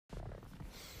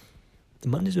The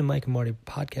Mondays with Mike and Marty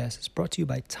podcast is brought to you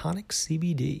by Tonic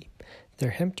CBD. Their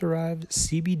hemp-derived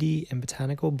CBD and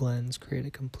botanical blends create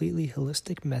a completely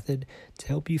holistic method to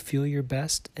help you feel your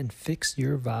best and fix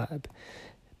your vibe.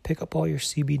 Pick up all your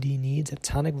CBD needs at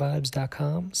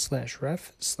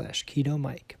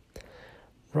tonicvibes.com/ref/ketomike.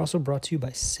 We're also brought to you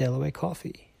by Sail Away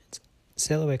Coffee.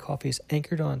 Sail Away Coffee is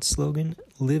anchored on slogan,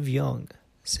 Live Young.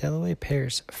 Sail Away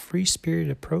pairs a free-spirited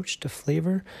approach to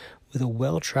flavor with a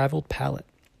well-traveled palate.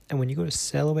 And when you go to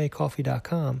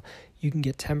sailawaycoffee.com, you can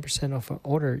get 10% off an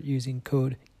order using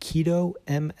code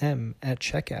KETOMM at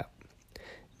checkout.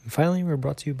 And finally, we're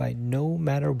brought to you by No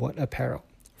Matter What Apparel.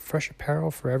 Fresh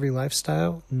apparel for every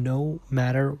lifestyle, no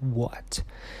matter what.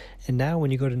 And now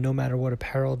when you go to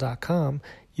nomatterwhatapparel.com,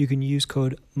 you can use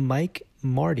code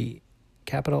MikeMarty,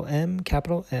 capital M,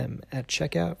 at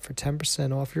checkout for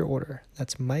 10% off your order.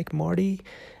 That's Mike Marty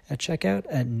at checkout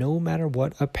at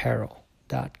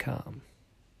nomatterwhatapparel.com.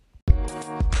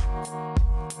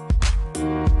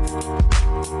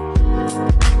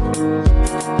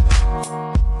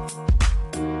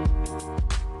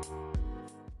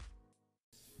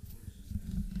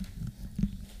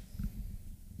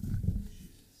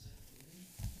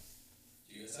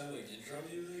 Sound like intro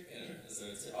music?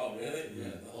 Oh, really? Mm-hmm. Yeah,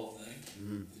 the whole thing?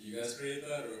 Mm-hmm. Did you guys create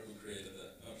that, or who created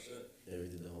that? Oh, shit. Yeah, we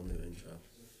did the whole new intro.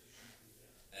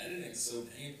 Editing's so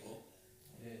painful.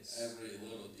 Yes. Every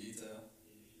little detail.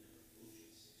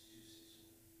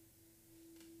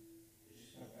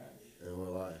 And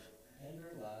we're live.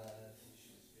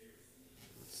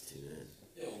 Let's tune in.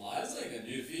 Yo, live's like a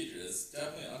new feature. It's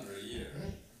definitely under a year.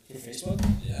 For Facebook?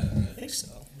 Yeah, right. I think so.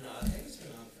 No, I think it's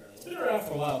been on for a It's little been around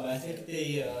for a while, but I think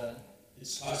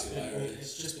it's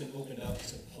just been opened up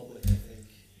to the public, I think.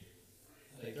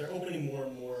 Like, they're opening more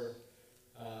and more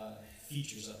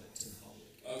features of it to the public.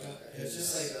 Okay. It's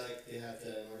just like they have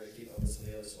to, in order to keep up with some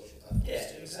of the other social platforms. Yeah,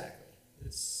 too. exactly.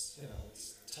 It's,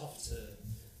 it's tough to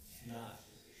not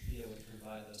be able to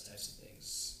provide those types of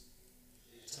things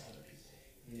to other people.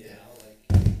 Yeah.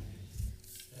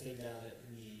 I think now that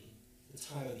the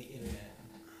time of the internet,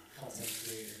 content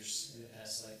creators in the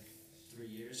past 3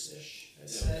 years-ish, I'd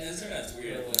Yeah, say. the internet's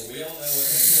weird. Like, we all know what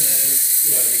the internet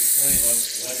is, but explain what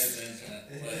is the internet.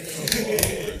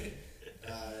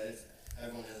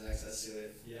 Everyone has access to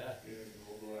it. Yeah. Even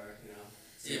people who are,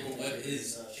 Yeah, but what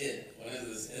is it? What is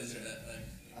this internet thing?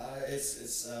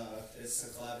 It's a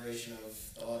collaboration of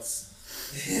thoughts.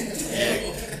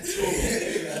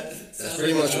 That's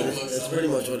pretty much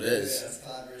what it is. Yeah, it's a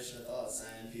collaboration of thoughts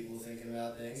and people thinking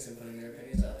about things and putting their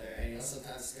opinions out there. And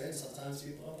sometimes it's good, sometimes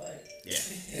people don't like. Yeah.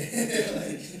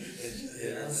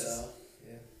 So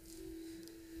yeah.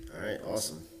 All right,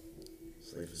 awesome.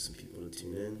 Let's wait for some people to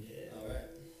tune in. Yeah. All right.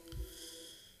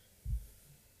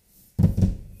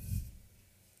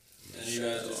 And you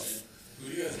guys who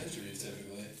do you guys interview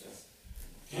typically?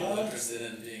 People interested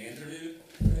in being interviewed?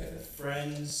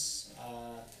 Friends,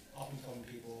 up-and-coming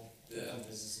people, up-and-coming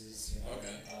businesses.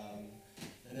 Okay.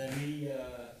 And then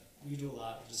we do a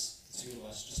lot, just the two of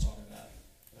us, just talking about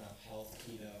health,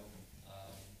 keto,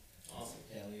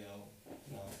 paleo.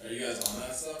 Are you guys on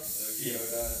that stuff? The keto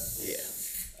diet? Yeah.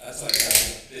 That's a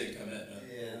big commitment.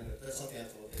 Yeah, that's something I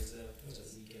have to look into. What's a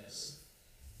Z-Guess?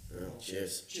 Well,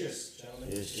 cheers. Cheers, gentlemen.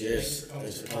 Cheers.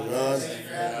 Thanks for coming on. on. Thank you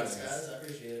for having us, guys. I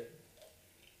appreciate it.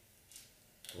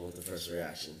 What was the first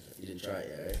reaction? You didn't try it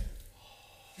yet, right?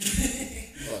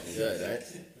 Fucking good, right?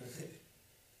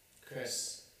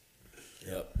 Chris.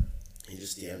 Yep. He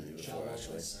just DM'd me before,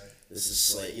 actually. Sorry. This is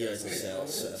Slate. You guys know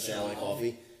Sail Away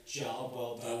Coffee? Job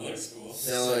well That done. looks cool.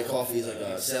 Sail Away Coffee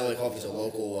is Sail Away Coffee is a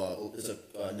local, it's a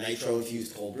nitro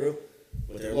infused cold brew,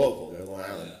 but they're local. They're Long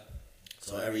Island.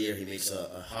 So every year he makes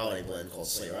a holiday blend called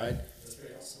Sleigh Ride. That's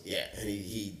pretty awesome. Yeah, and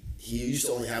he used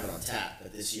to only have it on tap,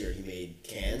 but this year he made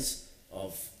cans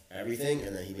of everything,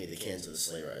 and then he made the cans of the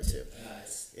Sleigh Ride too.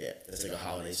 Nice. Yeah, it's like a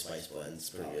holiday spice blend. It's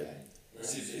pretty good.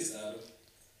 Where's he based out of?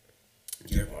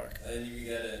 Deer Park. And you can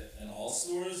get it in all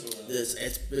stores, or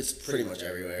It's pretty much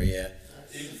everywhere. Yeah.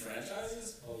 even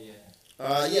franchises? Oh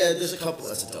yeah. Yeah. There's a couple.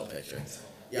 That's a dope picture.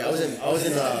 Yeah, I was in.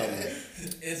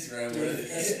 Instagram, where they,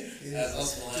 as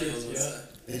us millennials would say.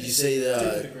 Did you see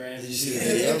the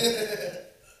video?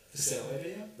 The Sail Away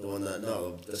video? The one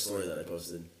the story that I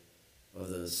posted of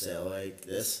the sail like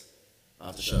this. I'll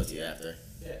have to show it to you after.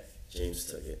 Yeah. James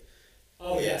took it.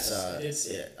 Oh yes. I'm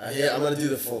gonna do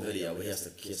the full video, but he has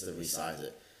to resize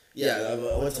it. Yeah, I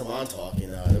went to Montauk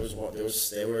and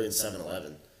they were in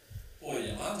 7-Eleven. Boy,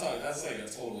 yeah, Montauk, that's like a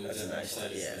totally That's a different nice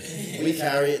place. Yeah. We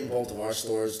carry it in both of our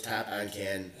stores, tap and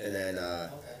can, and then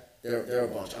Okay. there are a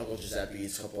bunch. Uncle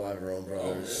Giuseppe's, a couple of our own Oh,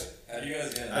 brothers. really? How do you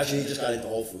guys get Actually, he just got into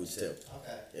Whole Foods too.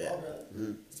 Okay. Yeah. Oh, really?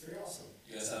 Mm-hmm. It's pretty awesome.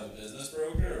 You guys have a business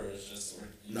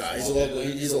Nah, he's a local.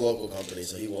 He's a local company,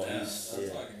 so he won't. Yeah, He's, that's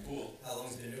yeah, fucking cool. How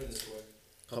long's he been doing this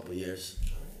for? couple years.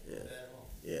 Yeah, Not bad at all.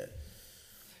 yeah.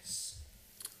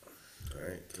 All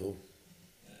right, cool.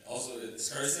 Also, is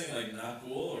cursing like not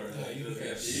cool or like you look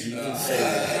at You you? can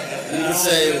say. You can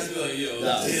say. Like, yo,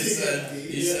 No.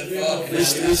 he said fuck.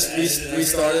 We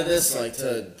started this like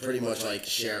to pretty much like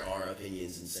share our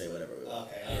opinions and say whatever we want.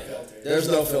 Okay, unfiltered. There's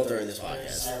no filter in this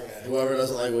podcast. Okay. Whoever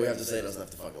doesn't like what we have to say doesn't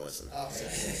have to fucking listen.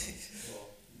 Okay.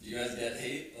 Do you guys get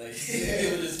hate? Like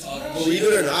people just talking Believe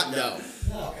shit? it or not, no.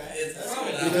 Okay. It's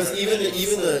probably not. Because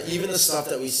even the stuff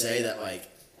that we say that like,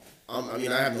 I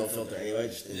mean I have no filter anyway,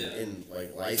 just in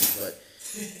like life, but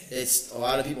it's a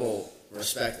lot of people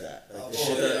respect that.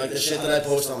 Like the shit that I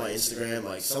post on my Instagram,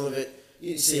 like some of it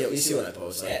you see what I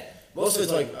post. Like, most of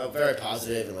it's like very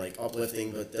positive and like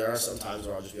uplifting, but there are some times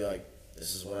where I'll just be like,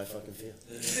 this is what I fucking feel.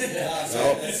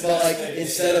 But like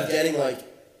instead of getting like,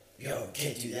 yo,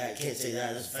 can't do that, can't say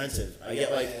that, that's offensive. I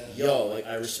get like, yo, like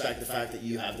I respect the fact that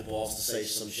you have the balls to say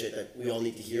some shit that we all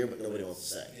need to hear, but nobody wants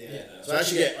to say. Yeah. So I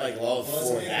actually get like love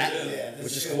for that, Yeah,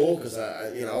 which is cool because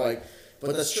I you know like,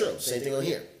 but that's true. Same thing on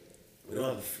here. We don't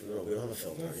have a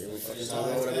filter. You know, we fucking talk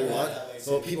about whatever we want.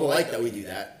 But people like that we do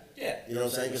that. Yeah. You know what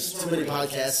I'm saying? Because too many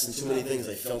podcasts and too many things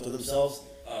they filter themselves.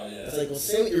 Oh yeah. It's like, well,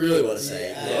 say what you really want to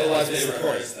say. Yeah. Otherwise, what's the Yeah.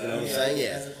 point? You know what I'm saying? Yeah.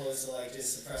 As opposed to like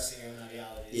just suppressing your own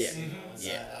ideologies. Yeah. You know, it's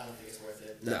Yeah. not, I don't think it's worth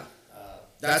it. No. Uh,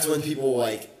 That's when people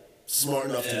like smart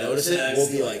enough to Yeah, notice it will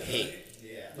be exactly. like, hey.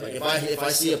 yeah. Like if I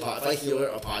see if I hear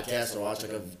a podcast or watch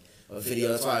like a video,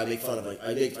 that's why I make fun of like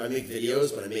I make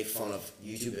videos, but I make fun of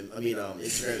YouTube.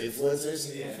 Instagram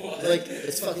influencers. Yeah. Like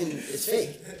it's fake.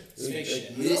 It's fake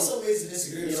shit. You There's also ways to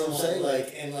disagree with you know what I'm someone, saying?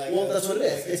 Like, and like, well, that's what it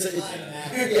is. Like, It's a- time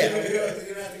matter. yeah.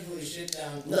 You don't have to put your shit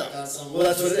down. No. Like, on someone. Well,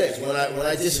 that's what it is. When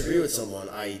I disagree with someone,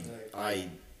 I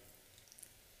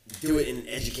do it in an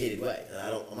educated way. And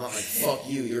I'm not like fuck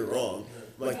you, you're wrong.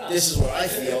 I'm like this is what I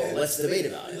feel. Let's debate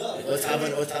about it. Let's have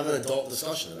an adult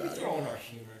discussion about it. Throw in our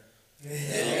humor. Yeah,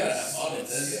 you gotta have fun with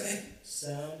this.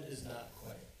 Sound is not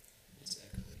quite. It's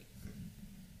echoey.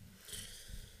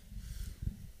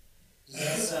 Does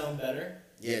that sound better?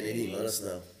 Yeah, Nadine, let us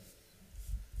know.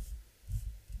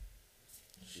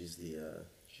 She's the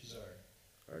She's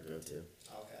our go-to.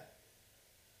 Okay.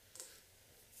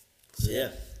 So yeah,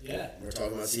 Yeah. we're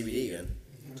talking about CBD again.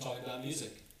 We're talking about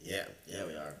music. Yeah, we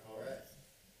are. All right.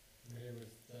 We're here with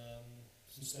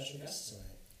some special guests tonight.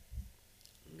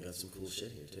 We got some cool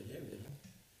shit here too. Yeah, we do.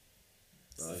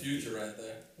 It's the future right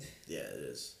there. Yeah, it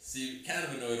is. See,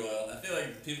 cannabinoid oil. I feel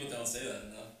like people don't say that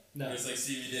enough. No. It's like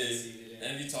CBD.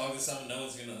 And if you talk to someone, no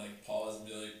one's gonna like pause and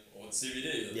be like, "Oh, it's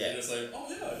CBD." Yeah. They're just like, "Oh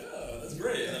yeah, that's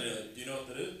great." And then you're like, "Do you know what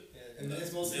that is?" Yeah, and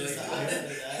it's mostly just that I heard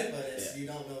of that, but it's, you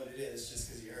don't know what it is just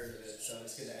because you heard of it. So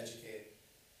it's good to educate.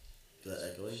 Is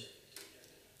that echoing?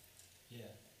 Yeah.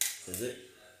 Is it?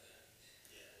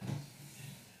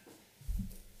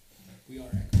 We are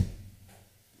echoing.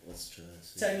 Let's try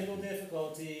this. Technical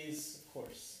difficulties, of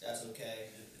course. That's okay.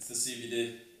 It's the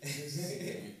CBD.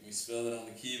 we spilled it on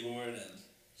the keyboard and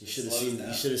You should have slows seen. down.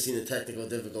 You should have seen the technical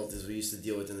difficulties we used to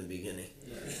deal with in the beginning.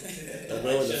 The Like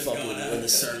when the just fucking going out. when the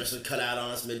service would cut out on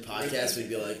us mid podcast, we'd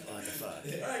be like, "What the fuck?"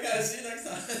 All right, guys. See you next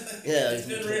time. Yeah, It's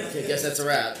been real. I guess that's a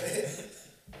wrap.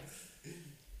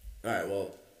 All right,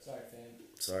 well, Sorry, fam.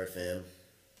 sorry, fam.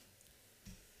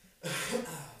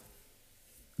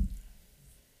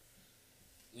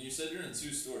 You said you're in 2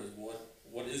 stores.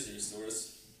 What is your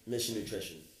stores? Mission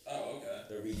Nutrition, Oh, okay.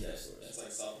 they're retail stores. It's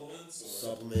like supplements or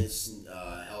Supplements,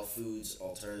 health foods,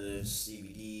 alternatives,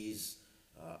 CBDs,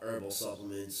 herbal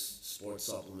supplements, sports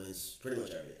supplements, pretty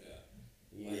much everything. yeah.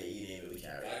 You name it, we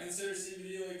carry it. I consider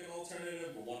CBD like an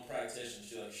alternative, but one practitioner,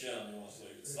 she like shit on me once.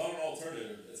 Like, it's not an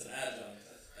alternative, it's an adjunct.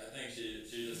 I think she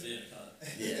just being a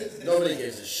cunt. Yeah, nobody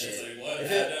gives a It's shit. like, what?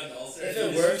 If it- Adjunct, alternative? if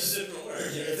it These are works- different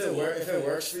words. If it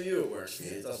works for you, it works for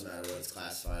you. It doesn't matter what it's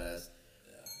classified as.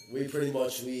 Yeah. We pretty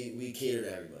much we cater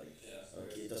to everybody. Yeah.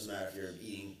 Okay, it doesn't matter if you're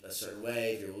eating a certain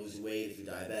way, if you're losing weight, if you're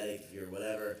diabetic, if you're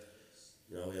whatever.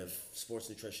 You know, we have sports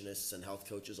nutritionists and health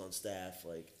coaches on staff.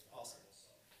 Like, Awesome.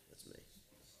 that's me.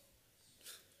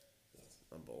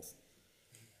 I'm both.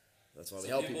 That's why we Some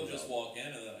help people people. just walk in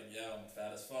and they're like, yeah, I'm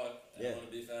fat as fuck. And Yeah. I want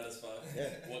to be fat as fuck. Yeah.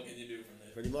 What can you do for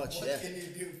me? Pretty much, What yeah. can you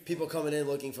do? People coming in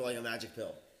looking for like a magic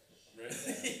pill.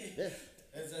 Really? Yeah,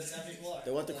 That's how people are.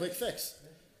 they want the quick fix.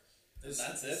 And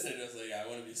that's it? They're just like, I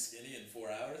want to be skinny in 4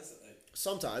 hours? Like,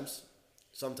 Sometimes.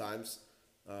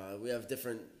 We have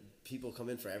different people come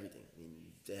in for everything. I mean,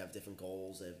 they have different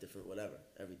goals, they have different whatever,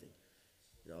 everything.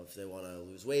 You know, if they want to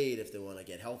lose weight, if they want to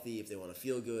get healthy, if they want to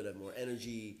feel good, have more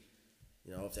energy.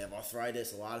 You know, if they have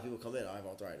arthritis, a lot of people come in, I have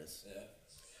arthritis.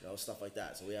 yeah. stuff like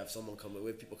that. So we have someone come in,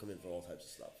 we have people come in for all types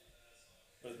of stuff.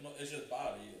 But it's just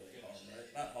body like harm,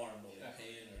 right? Not harm, but like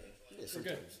pain or. Yeah, We're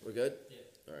good. sometimes. We're good?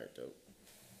 Yeah. All right, dope.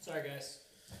 Sorry, guys.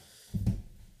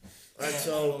 All right, I don't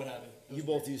know so what happened. you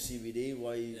both use CBD.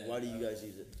 Why Yeah. do you guys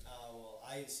use it? Well,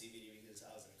 I use CBD because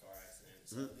I was in a car accident.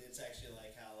 So it's actually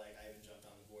like how like I even jumped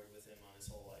on the board with him on his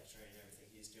whole like training and everything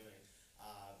he's doing.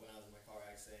 When I was in my car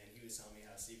accident, he was telling me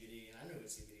how CBD, and I knew what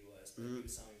CBD was, but he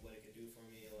was telling me what it could do for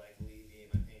me, like alleviate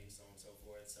my pain, so on and so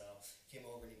forth. So came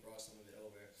over and he brought some of it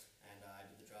over, and I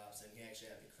did the drops, and he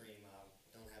actually had the cream.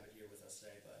 Don't have it here with us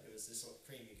today, but it was this sort of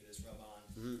cream you could just rub on,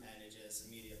 and it just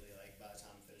immediately, like by the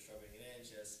time I finished rubbing it in,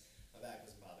 just my back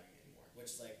wasn't bothering me anymore,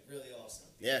 which is like really awesome.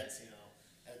 Yeah. Because, you know,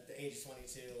 at the age of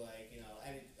 22, like, you know,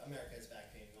 America has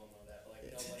back pain, we all know that, but like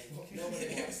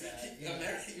nobody wants that. You know?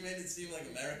 America, you made it seem like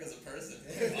America's a person.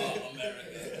 Oh,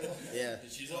 America. Yeah.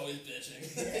 And she's always bitching.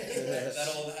 That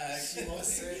old hag. She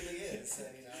most certainly is,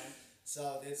 and you know.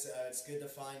 So it's good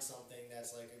to find something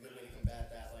that's like a good way to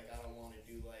combat that. Like I don't want to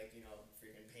do like, you know,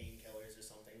 freaking painkillers or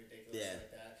something ridiculous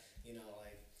like that. You know,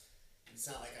 like it's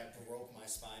not like I broke my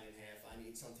spine in half. I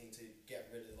need something to get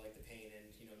rid of like the pain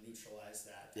and, you know, neutralize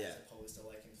that as opposed to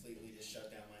like completely just shut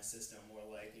down my system or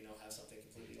like, you know, have something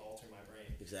completely alter my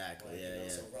brain. Exactly. Like, Yeah, you know,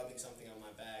 yeah. So rubbing something on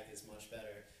my back is much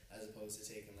better as opposed to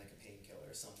taking like a painkiller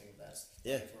or something of that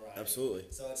variety. Absolutely.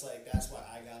 So it's like that's why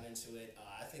I got into it.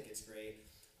 I think it's great.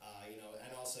 You know,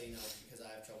 and also, you know, because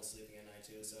I have trouble sleeping at night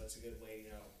too, so it's a good way,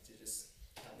 you know, to just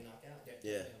help me knock out.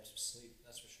 Yeah. It helps with sleep.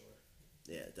 That's for sure.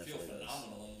 Yeah, Feel definitely. does.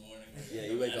 phenomenal in the morning. Yeah,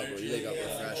 you wake up Energy.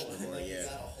 refreshed in the morning. You Yeah.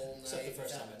 got a whole night Except the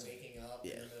first without time. waking up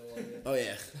Yeah. in the middle of it. Oh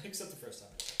yeah. Except the first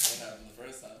time. What happened the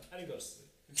first time? I didn't go to sleep.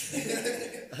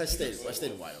 I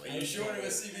stayed wide Are awake. you sure it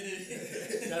was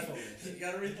CBD? Definitely. You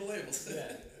gotta read the labels.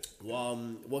 Yeah. Well,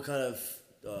 what kind of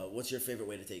what's your favorite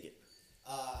way to take it?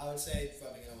 I would say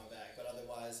rubbing it on my back, but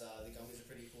otherwise the gummies are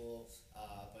pretty cool.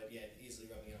 But yeah, easily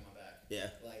rubbing it on my back. Yeah.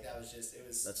 Like that was just, it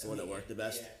was. That's the one that worked the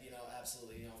best? Yeah, you know,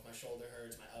 absolutely. You know, if my shoulder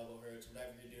hurts, my elbow hurts,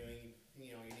 whatever you're doing,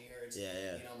 you know, your knee hurts.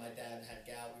 Yeah. You know, my dad had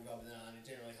gout, we rubbed it on. It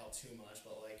didn't really help too much,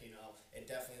 but like, you know, it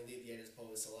definitely alleviated as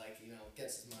opposed to like, you know,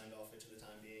 gets his mind off it for the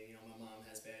time being. You know, my mom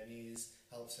has bad knees,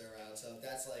 helps her out. So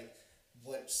that's like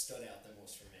what stood out the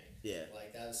most for me. Yeah.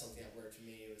 Like that was something that worked for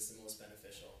me. It was the most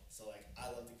beneficial. So like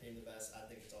I love the cream the best. I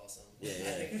think it's awesome. Yeah.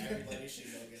 I think everybody should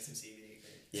go get some CBD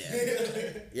cream. Yeah.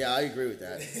 Yeah, I agree with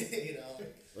that. You know.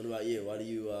 What about you? Why do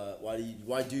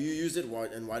you use it?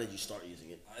 And why did you start using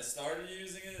it? I started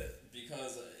using it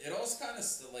because it also kind of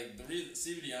like the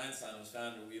CBD Einstein was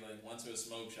founded. We like went to a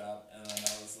smoke shop and then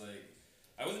I was like,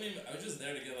 I was just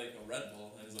there to get like a Red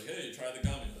Bull and he's like, hey, try the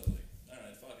gummies. I was like, all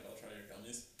right, fuck it, I'll try your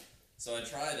gummies. So I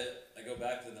tried it. I go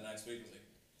back to the next week. I was like,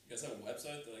 you guys have a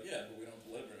website? They're like, yeah, but we don't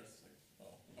deliver. I was like,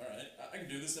 oh, all right, I can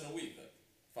do this in a week. Like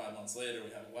 5 months later,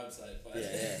 we have a website.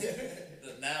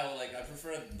 But now, like, I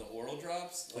prefer the oral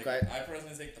drops. Like, I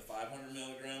personally take the 500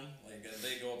 milligram. Like,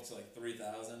 they go up to like 3,000.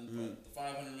 But the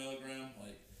 500 milligram,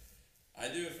 like, I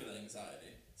do it for the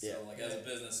anxiety. So, like, as a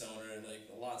business owner, like,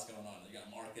 a lot's going on. You got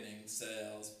marketing,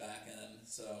 sales, back end.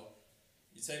 So,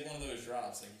 you take one of those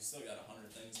drops, like, you still got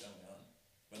 100 things going on.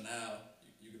 But now,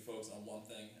 you can focus on one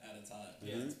thing at a time.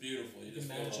 Yeah. It's beautiful. You just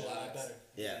feel manage it a lot relaxed. better.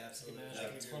 Yeah, absolutely. Manage I it.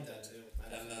 can It's agree with fun that to- too.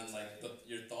 And then, like,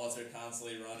 your thoughts are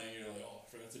constantly running. You're like, oh, I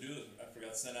forgot to do this. I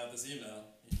forgot to send out this email.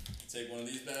 You take one of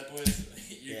these bad boys,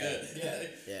 you're good.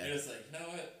 Yeah. You're just like, you know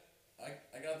what?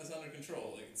 I got this under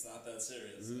control. Like, it's not that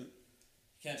serious. Like,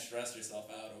 you can't stress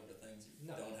yourself out over things you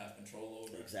don't have control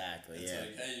over. Exactly, It's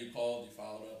like, hey, you called, you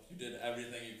followed up, you did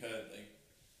everything you could. Like,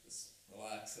 just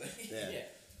relax. Yeah.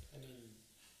 I mean,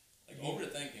 Like,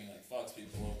 overthinking, like, fucks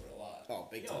people over a lot. Oh,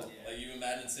 big time. Like, you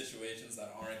imagine situations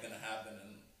that aren't going to happen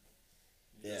and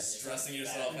you're Yeah. just stressing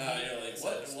yourself out. You're like,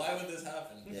 what? Why would this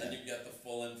happen? Yeah. And you get the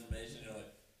full information. You're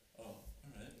like, oh,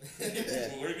 alright. Yeah.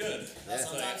 Well, we're good. Yeah.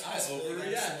 It's like, Sometimes I you just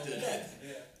really gotta overreacted. slow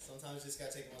down. Sometimes you just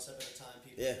gotta take it one step at a time.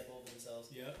 People Yeah. get full of themselves.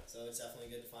 yeah. So it's definitely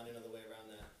good to find another way around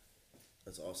that.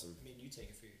 That's awesome. I mean, you take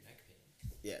it for your neck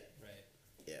pain, Yeah. right?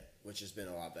 Yeah. Which has been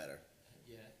a lot better.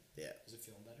 Yeah. Yeah. Is it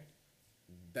feeling better?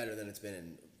 Better than it's been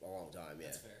in a long time. Yeah.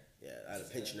 That's fair. Yeah. I had a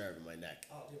pinched nerve in my neck.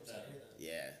 Oh, dude, I'm sorry to hear that.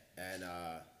 Yeah. And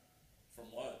From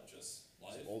what? Just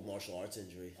life? old martial arts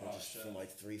injury Oh, just shit. from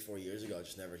like 3-4 years ago. It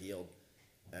just never healed.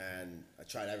 And I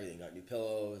tried everything. Got new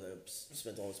pillows. I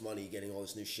spent all this money getting all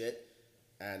this new shit.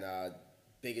 And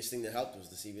biggest thing that helped was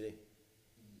the CBD.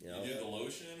 You know? You do the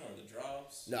lotion or the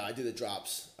drops? No, I do the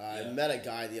drops. I Yeah. met a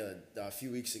guy a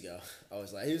few weeks ago. I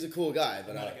was like, he was a cool guy,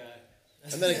 but Not a guy.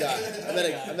 I met a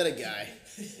guy. I met a guy.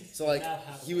 So like Now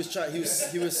have he was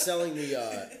he was selling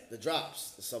the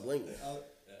drops, the sublingual, Oh,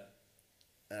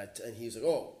 Yeah. and he was like,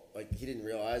 oh, like he didn't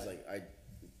realize like I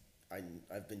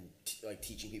I've been like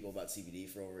teaching people about CBD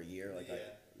for over a year. Like Yeah.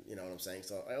 you know what I'm saying.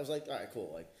 So I was like, all right,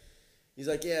 cool. Like he's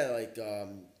like, yeah, like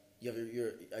you have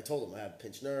your. I told him I have a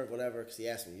pinched nerve, whatever, because he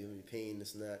asked me, you have any pain,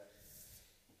 this and that.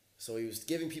 So he was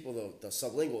giving people the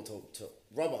sublingual to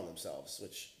rub on themselves,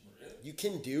 which Really? you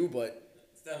can do, but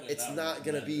definitely it's not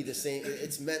gonna be the same.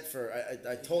 It's meant for.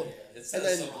 I told. It's And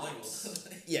and then-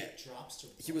 sublingual. Yeah. Drops to.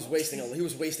 He was wasting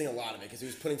a lot of it because he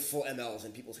was putting full mLs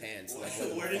in people's hands. Like,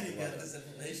 Where did he fucking get rub it. this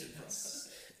information from?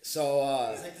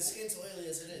 So It's like the skin's oily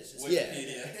as it is. Just yeah,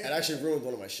 Wikipedia. it actually ruined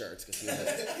one of my shirts because he was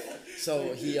like,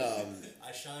 so he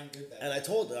I shine good that. and I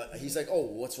told he's like, oh,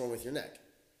 what's wrong with your neck?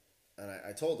 And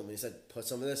I told him, and he said, put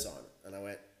some of this on, and I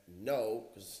went, no,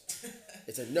 because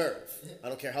it's a nerve. I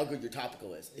don't care how good your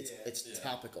topical is. It's Yeah.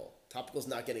 topical. Topical's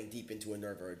not getting deep into a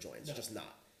nerve or a joint. It's just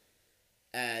not.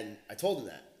 And I told him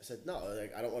that. I said, no,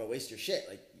 like I don't want to waste your shit.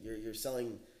 Like you're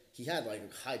selling. He had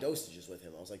like high dosages with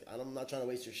him. I was like, I'm not trying to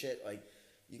waste your shit. Like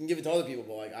you can give it to other people,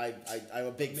 but like I'm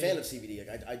a big fan of CBD.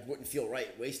 Like I wouldn't feel right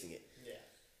wasting it. Yeah.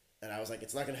 And I was like,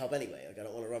 it's not gonna help anyway. Like I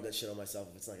don't want to rub that shit on myself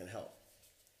if it's not gonna help.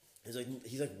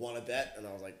 He's like, want to bet? And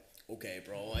I was like, okay,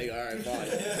 bro. Like, all right,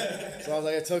 fine. So I was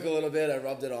like, I took a little bit, I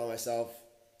rubbed it on myself,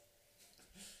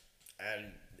 and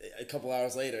a couple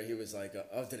hours later, he was like,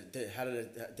 oh, did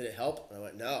it help? And I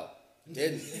went, no, it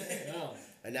didn't. No.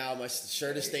 And now my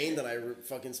shirt is stained, and I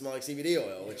fucking smell like CBD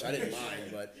oil, which I didn't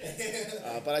mind.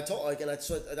 But I told like, and that's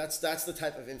the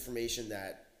type of information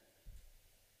that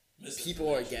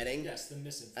people are getting. Yes, the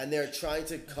misinformation. And they're trying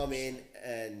to come in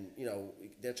and,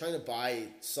 they're trying to buy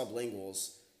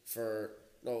sublinguals for,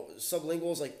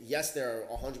 sublinguals, like, yes, they're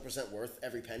 100% worth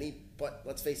every penny, but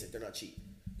let's face it, they're not cheap.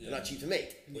 Yeah. They're not cheap to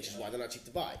make, which is why they're not cheap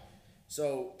to buy.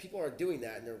 So people are doing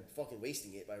that and they're fucking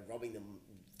wasting it by rubbing them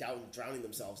down, drowning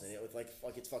themselves in it with like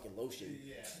it's fucking lotion.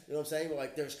 Yeah. You know what I'm saying? But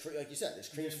like there's like you said, there's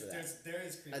creams for that. There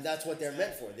is creams. And that's what they're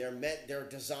meant for. Exactly. They're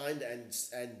designed and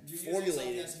You're using formulated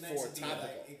something that's meant for to be, topical.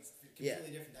 like, it's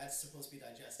completely different. That's supposed to be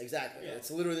digested. Exactly. Yeah. It's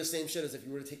literally the same shit as if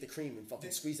you were to take the cream and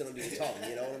fucking squeeze it under your tongue.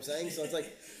 You know what I'm saying? So it's like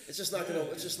it's just not gonna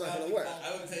work.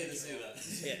 I would pay to see that.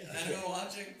 Yeah. Anyone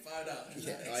watching? $5.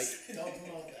 Yeah, like, Don't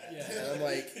promote that. Yeah. and I'm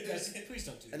like, Guys, please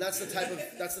don't do that. and that's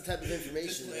the type of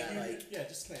information that like, Yeah,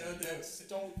 disclaimer. Don't do it.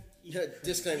 Don't eat.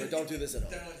 disclaimer, don't do this at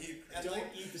home. Don't eat. And Don't like,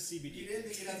 eat the you CBD. didn't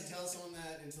think you'd have to tell someone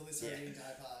that until they started Yeah. eating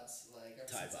Tide Pods. Like ever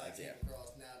Tide since I Pods, came yeah.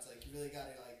 across, now it's like you really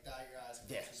gotta like dye your eyes.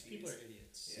 Yeah. Across People are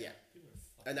idiots. Yeah. People are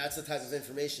fucking. And that's the type of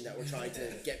information that we're trying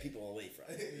to get people away from.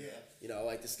 Yeah.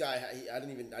 Like this guy, I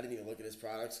didn't even look at his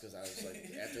products because I was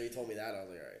like, after he told me that, I was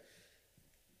like, all right.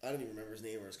 I don't even remember his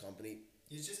name or his company.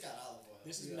 He's just got olive oil.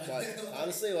 This is Yeah. not- But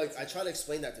honestly, like I try to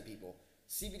explain that to people.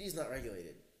 CBD is not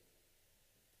regulated.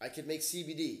 I could make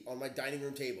CBD on my dining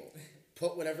room table,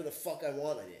 put whatever the fuck I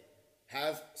want in it,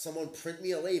 have someone print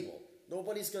me a label.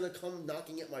 Nobody's gonna come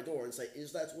knocking at my door and say,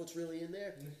 "Is that what's really in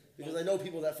there?" Because I know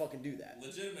people that fucking do that.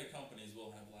 Legitimate companies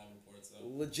will have lab reports though.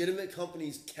 Legitimate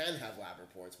companies can have lab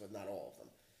reports, but not all of them.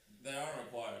 They are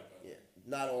required, but Yeah,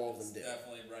 not all of them it's do.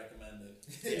 definitely recommended.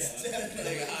 It's Like,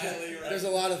 definitely. highly recommended. There's a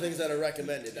lot of things that are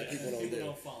recommended that people don't People do.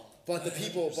 don't follow. But the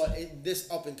people, but in this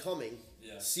up and coming,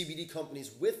 Yeah. CBD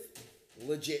companies with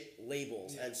legit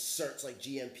labels Yeah. and certs like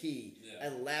GMP Yeah.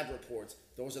 and lab reports,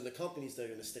 those are the companies that are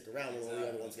going to stick around when all the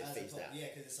other ones get As phased opposed- out. Yeah,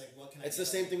 because it's like, what can I It's get the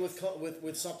same away thing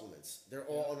with supplements. They're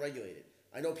all unregulated.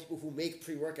 I know people who make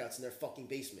pre-workouts in their fucking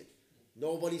basement.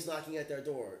 Nobody's knocking at their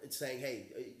door. It's saying, hey,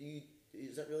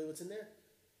 is that really what's in there?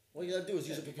 All you gotta do is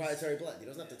use a proprietary blend. He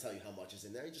doesn't have to tell you how much is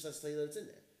in there. He just has to tell you that it's in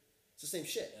there. It's the same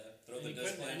shit. Yeah, throw And the you could-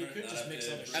 and disclaimer. you could not just mix FDA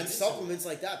other approved. shit. And supplements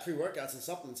like that, pre-workouts and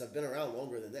supplements have been around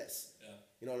longer than this. Yeah.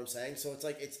 You know what I'm saying? So it's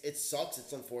like it sucks.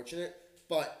 It's unfortunate,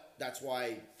 but that's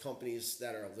why companies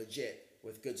that are legit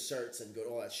with good certs and good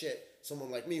all that shit, someone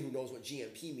like me who knows what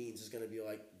GMP means is going to be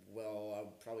like, well, I'm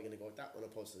probably going to go with that one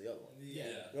opposed to the other one. Yeah.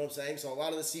 You know what I'm saying? So a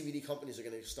lot of the CBD companies are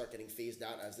going to start getting phased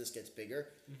out as this gets bigger,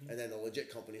 and then the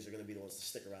legit companies are going to be the ones to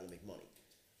stick around and make money.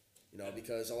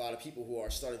 Because a lot of people who are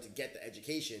starting to get the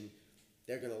education,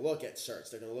 they're going to look at certs,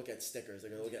 they're going to look at stickers, they're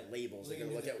going to look at labels, they're going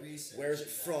to look at where is it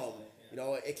from.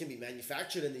 It can be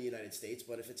manufactured in the United States,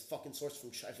 but if it's fucking sourced from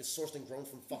if it's sourced and grown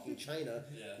from fucking China,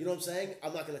 Yeah. you know what I'm saying?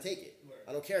 I'm not going to take it. Word.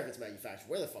 I don't care if it's manufactured.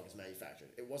 Where the fuck it's manufactured?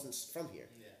 It wasn't from here.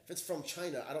 Yeah. If it's from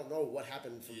China, I don't know what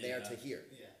happened from there to Yeah. here.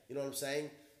 Yeah. You know what I'm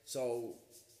saying? So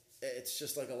it's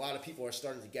just like a lot of people are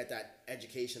starting to get that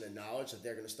education and knowledge that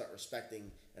they're going to start respecting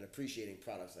and appreciating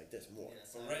products like this more. Yeah,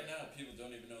 But right now, people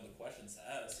don't even know the questions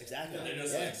to ask. Exactly. They're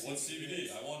just Yeah. like, what's CBD?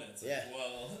 I want it. It's Yeah. like,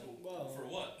 well, Well, for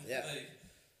what? yeah. Like,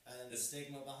 And then the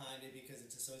stigma behind it because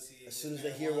it's associated. As soon with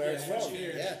as they hear marijuana. where it's once from, you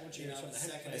hear, yeah. once you hear it's from the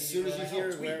hemp plant, As soon as you you're hear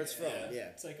like, oh, where weed. it's from,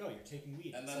 yeah. It's like, oh, you're taking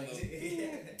weed. And It's then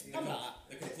like, the, I'm not.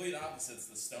 the complete opposite's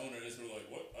the stoners who are like,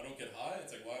 what? I don't get high?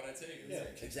 It's like, why would I take it? It's Yeah.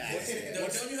 like, Exactly.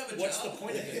 don't you have a What's job? the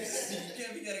point of this? You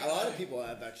can't be getting A lot high. of people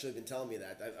have actually been telling me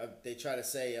that. They try to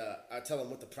say, I tell them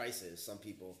what the price is, some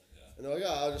people. Yeah. And they're like,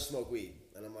 oh, I'll just smoke weed.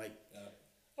 And I'm like, Yeah.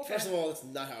 Okay. first of all, that's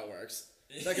not how it works.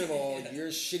 Second of all, Yeah. your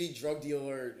shitty drug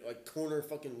dealer, like corner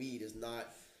fucking weed is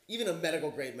not, even a medical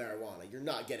grade marijuana, you're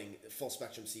not getting full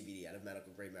spectrum CBD out of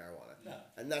medical grade marijuana. No.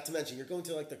 And not to mention, you're going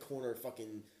to like the corner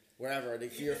fucking wherever,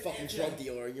 if you're a fucking drug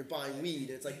dealer and you're buying weed,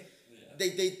 and it's like, Yeah. they're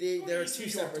Going to two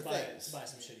New York separate to buy, things. to buy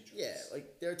some shitty drugs. Yeah,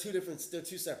 like they're two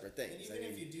separate And things. even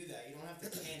if you do that, you don't have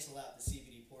to cancel out the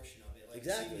CBD portion of it. Like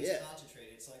Exactly, CBD is yeah.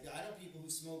 concentrated. It's like I know people who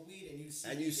smoke weed and use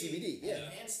CBD. And use CBD, and yeah.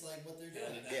 enhance like what they're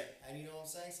doing. Yeah. And you know what I'm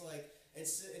saying? So like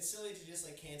it's silly to just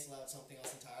like cancel out something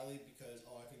else entirely because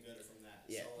I can get it from that.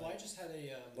 Yeah. So, Well, I like, just had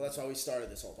a. Well, that's why we started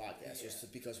this whole podcast, Yeah.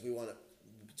 because we want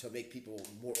to make people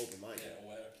more open-minded. Yeah,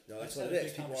 aware. No, that's I just what had it a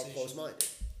is. big People are conversation. close-minded.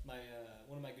 My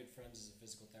one of my good friends is a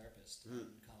physical therapist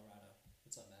in Colorado.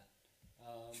 What's up, Matt?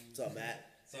 What's up, Matt?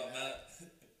 So, Matt,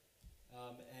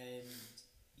 And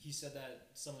he said that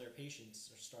some of their patients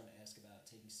are starting to ask about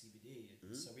taking CBD.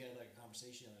 And So we had like a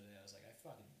conversation the other day. I was like, I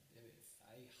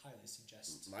highly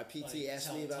suggest. My PT like,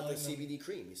 asked me about the telling them- CBD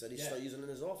cream. He said he'd Yeah. start using it in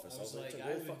his office. I I was was like, like, it's a I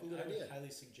really would, fucking good I would idea. highly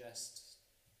suggest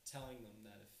telling them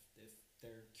that if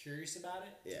they're curious about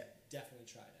it, Yeah. to definitely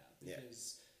try it out Yeah.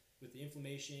 because with the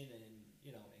inflammation and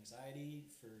anxiety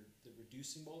for the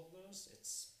reducing both of those,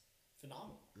 it's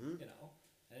phenomenal. Mhm.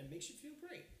 And it makes you feel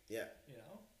great. Yeah.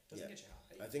 Doesn't Yeah. get you high.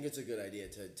 I think it's a good idea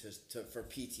to for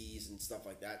PTs and stuff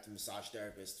like that, to massage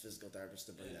therapists, physical therapists,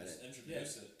 to bring yeah, that just in.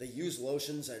 introduce it. They use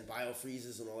lotions and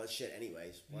biofreezes and all that shit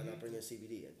anyways. Why not bring in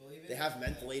CBD in? Well, even They have if-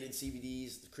 mentholated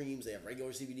CBDs, the creams. They have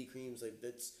regular CBD creams. Like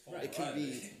that's Right, it can right.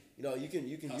 be. You can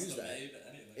use Custom that. made,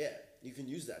 anything. Yeah, you can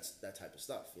use that type of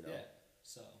stuff. Yeah.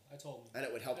 So I told him. And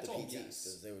it would help I the told him PTs yes.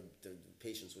 because the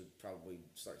patients would probably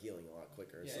start healing a lot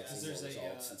quicker. Yeah, start 'cause seeing more there's a,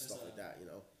 results and there's stuff a- like that.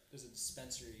 There's a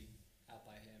dispensary out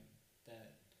by him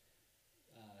that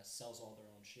sells all their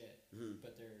own shit,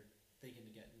 but they're thinking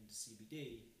to get into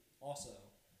CBD also,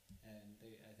 and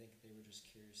I think they were just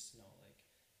curious, like,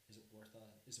 is it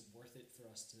worth it for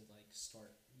us to like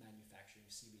start manufacturing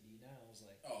CBD now? I was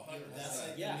like, Oh, 100%. That's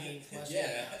like Yeah. the main question.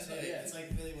 Yeah. now, too. Yeah. It's like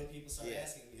really what people start Yeah,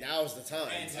 asking me. now's the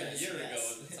time. And A year ago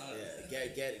yes. at the time. Yeah,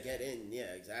 get in.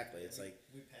 Yeah, exactly. It's like.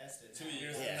 we passed it. 2 now.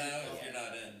 years Yeah. from now, if Yeah. you're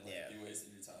not in, Yeah. you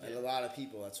wasted your time. And a lot of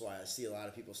people, that's why I see a lot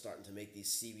of people starting to make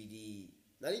these CBD,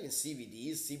 not even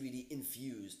CBDs, CBD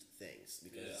infused things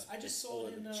because Yeah. it's I just it's saw a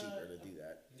it in, little cheaper to do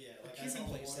that. Yeah, A like Cuban that's all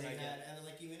the place one that he I had, get. and then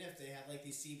like even if they have like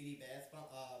these CBD bath Yeah,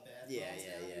 bombs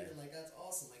yeah, now, yeah. dude, and like that's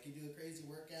awesome. Like you do a crazy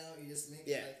workout, you just make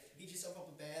Yeah. like heat yourself up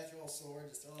a bath, you're all sore,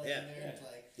 just throw it Yeah. in there, and,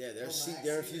 like Yeah, they're relax,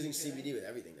 they're see infusing what you CBD can. with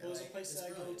everything there now. was a Like, place it's that I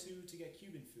go brilliant. to get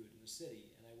Cuban food in the city,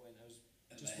 and I was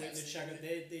And just they waiting have to check it.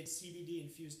 They had CBD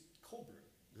infused cold brew.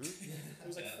 It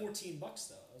was like Yeah. $14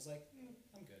 though. I was like,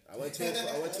 I'm good. I went to a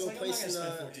was like, I'm place not in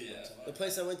gonna spend $14 Yeah. on the it.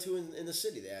 place I went to in the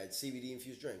city. They had CBD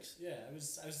infused drinks. Yeah, I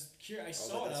was curious. I was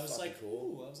saw like, it. I that's was like, fucking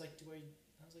cool. ooh. I was like, do I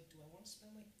want to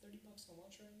spend like $30 on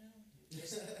lunch right now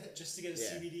just to get a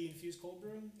Yeah. CBD infused cold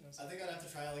brew? And I was I like, think I'd have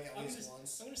to try it like at I'm least gonna,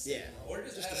 once. I'm gonna see. Yeah. Or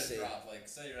just, Just to add see. a drop. Like,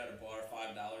 say you're at a bar,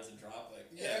 $5 a drop. Like,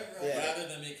 Yeah, right. Yeah. rather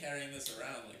than me carrying this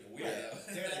around like a weirdo.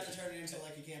 They would have to turn it into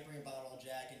like you can't bring a bottle of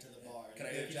Jack into the bar. Can I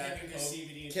Like, get you Jack can't and bring your Coke?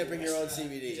 CBD into Can't bring the your own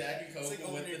restaurant. CBD. Jack and It's like Coke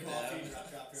open with your the coffee, dab.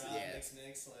 drop your Yeah.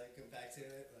 mix, like come back to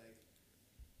it, like.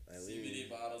 CBD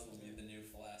bottles will be the new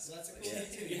flask. So that's a cool Yeah.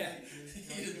 thing too. Yeah.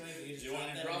 You just You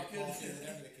want drop your that in drop your kit? coffee,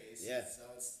 whatever the case. Yeah. So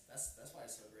that's why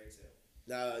it's so great too.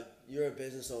 Now you're a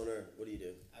business owner. What do you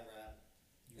do? I rap.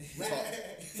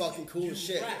 Fucking cool as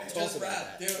shit. rap. Talk Just about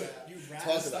rap, that. do it. You rap.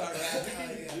 Talk Start about that.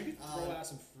 rapping. You could throw out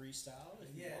some freestyle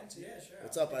if you Yeah, want to. yeah, sure.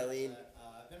 What's up, Eileen?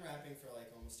 I've been rapping for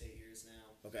like almost 8 years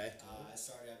now. Okay. I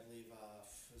started, I believe,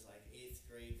 it was like 8th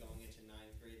grade going into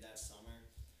 9th grade that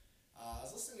summer. I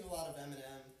was listening to a lot of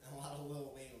Eminem and a lot of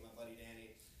Lil Wayne with my buddy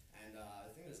Danny. And I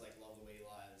think it was like Love the Way You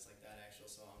Lie. It's like that actual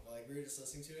song. But like we were just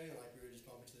listening to it and like we were just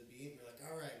bumping to the beat. And we were like,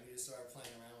 alright, we just started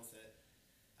playing around with it.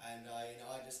 And I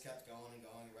just kept going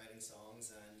and writing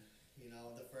songs. And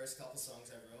the first couple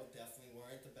songs I wrote definitely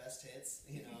weren't the best hits.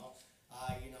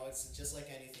 It's just like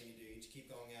anything you do. You just keep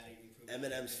going at it. You improve.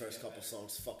 Eminem's first couple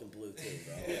songs fucking blew too,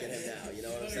 bro. Look at him now. You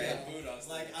know what I'm saying? Boot on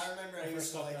Like stage. I remember I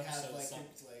used to like have like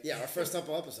Yeah, our first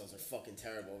couple episodes are fucking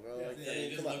terrible, bro. Like, Yeah, I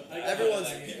mean, you come just on. look back Everyone's,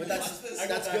 at it, like, but I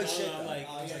that's good shit. Though. I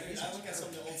look at some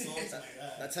of the old songs like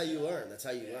that. That's how you learn. That's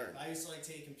how you learn. I used to like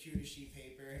take computer sheet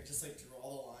paper and just like draw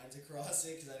the lines across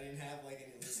it because I didn't have like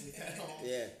any listening at home.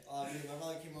 Yeah. Dude, my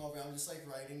brother came over. I'm just like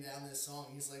writing down this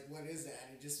song. He's like, "What is that?"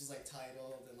 And it just was like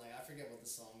titled and like I forget what the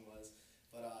song was,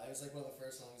 but it was like one of the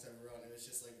first songs I ever wrote. And it was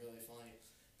just like really funny.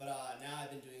 But now I've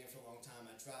been doing it for a long time.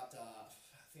 I dropped. I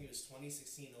think it was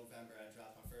 2016 November. I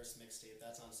dropped my first mixtape.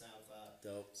 That's on SoundCloud.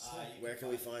 Dope. You Where can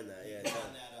we find that? Yeah. You can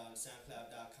find that on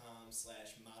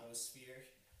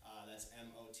SoundCloud.com/Mottosphere. That's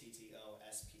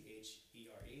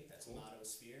MOTTOSPHERE. That's Cool.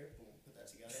 Mottosphere. Boom, put that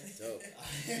together. Dope.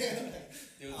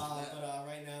 But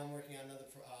right now I'm working on another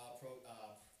I'm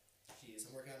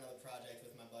working on another project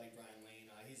with my buddy Brian Lane.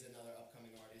 He's another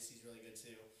upcoming artist. He's really good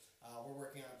too. We're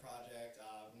working on a project.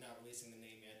 We're not releasing the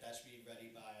name yet. That should be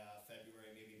ready by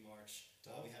February, maybe March.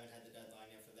 We haven't had the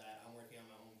deadline yet for that. I'm working on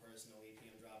my own personal EP.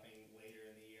 I'm dropping later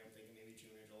in the year. I'm thinking maybe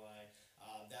June or July.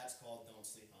 That's called Don't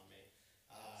Sleep on Me.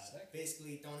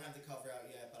 Basically, don't have the cover out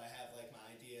yet, but I have like my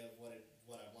idea of what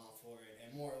I want for it,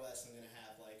 and more or less, I'm gonna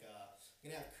have like I'm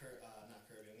gonna have not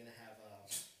Kirby. I'm gonna have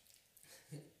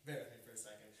bear with me for a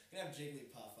second. I'm gonna have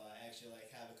Jigglypuff. Actually,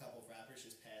 like have a couple of rappers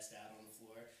just passed out on the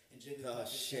floor, and Jigglypuff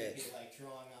is gonna be like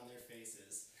drawing on their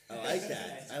faces. I like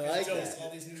that. I like that.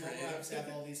 All these new mobile rappers have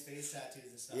all these face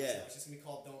tattoos and stuff. Yeah. So it's just gonna be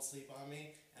called "Don't Sleep on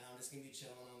Me," and I'm just gonna be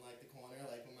chilling on like the corner,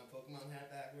 like with my Pokemon hat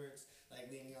backwards, like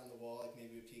leaning on the wall, like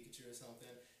maybe a Pikachu or something.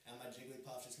 And my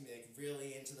Jigglypuff's just gonna be like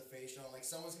really into the face drawing. Like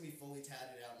someone's gonna be fully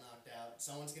tatted out, knocked out.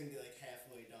 Someone's gonna be like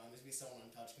halfway done. There's gonna be someone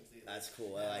untouched completely. That's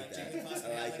cool. I like that. Jigglypuff's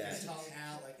gonna I like have, that. His tongue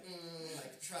out, like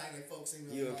trying, like focusing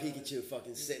really You and hard. Pikachu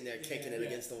fucking sitting there kicking it Yeah.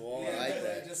 against the wall. Yeah, I like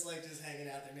that. Just hanging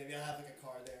out there. Maybe I'll have like a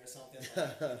card there or something.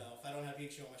 Like, if I don't have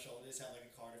Pikachu on my shoulder, just have like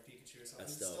a card of Pikachu or something.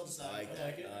 That's Still dope. deciding I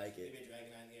like that. I like Maybe it. a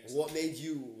Dragonite in the air. What made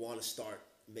you want to start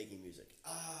making music?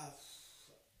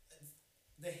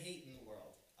 The hate in the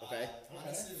world. Okay.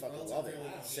 Honestly, the Fucking world's love a it. really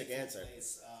Wow. Sick hateful answer.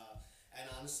 place. And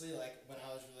honestly, like when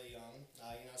I was really young,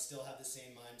 I still have the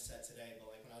same mindset today. But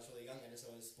like when I was really young, I just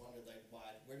always wondered like,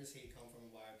 where does hate come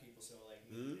from? Why are people so like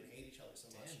mean and hate each other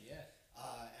so much? Yeah.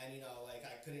 And like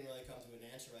I couldn't really come to an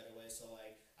answer right away. So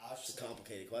like I was just It's a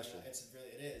complicated question. It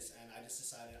is, and I just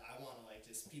decided I want to like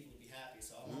just people to be happy.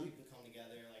 So I want people to come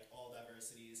together, like all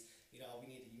diversities. We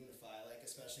need to unify, like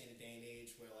especially in a day and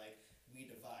age where like we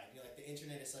divide. Like the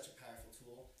internet is such a powerful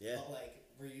tool. Yeah. But like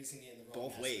we're using it in the wrong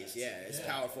Both ways, aspects. yeah. It's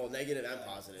powerful, negative and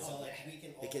positive. So like we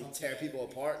can all It can come tear together. people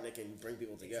apart and it can bring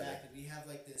people together. Exactly. We have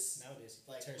like this Nowadays,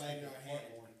 like tears right in people our apart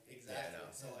hand. more. Exactly. Yeah, I know.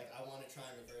 So like I want to try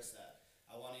and reverse that.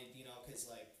 I want to because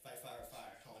like fight fire with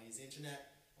fire. I want to use the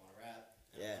internet. I want to rap.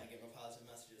 And Yeah. I want to get my positive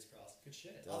messages across. Good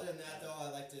shit. Dope. Other than that, though,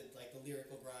 I like the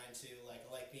lyrical grind too. Like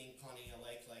I like being punny. I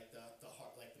like the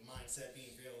heart, like the mindset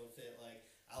being real with it. Like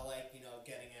I like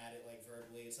getting at it like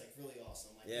verbally. It's like really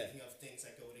awesome. Like Yeah. thinking of things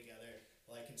that go together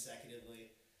like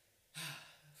consecutively.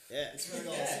 Yeah. It's really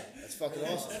awesome. That's fucking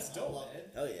Really awesome. That's I dope, love man. it.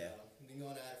 Hell yeah. I've been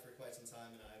going at it for quite some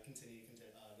time, and I continue to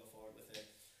go forward with it.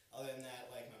 Other than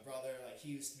that, like my brother, like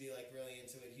he used to be like really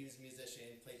into it. He was a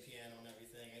musician, played piano and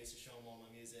everything. I used to show him all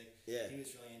my music. Yeah. He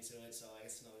was really into it, so I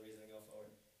guess another reason to go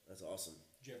forward. That's awesome.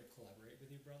 Did you ever collaborate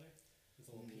with your brother with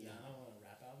a little No. piano on a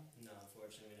rap album? No,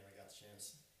 unfortunately, we never got the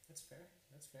chance. That's fair.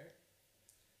 That's fair.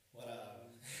 But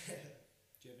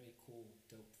Do you have any cool,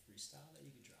 dope freestyle that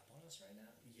you could drop on us right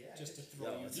now? yeah, Just to it's- throw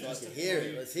Yo, you. let's just to fucking hear throw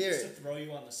it. you- Let's hear just it. to throw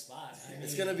you on the spot.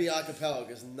 It's gonna be a cappella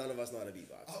because none of us know how to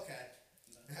beatbox. Okay.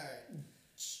 All right.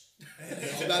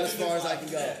 It's about as far as I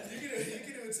can go. You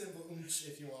can do it simple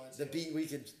if you wanted to. The beat we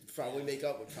could probably make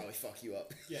up would probably fuck you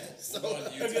up. Yeah. So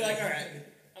I'd be like, all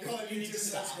right, you need to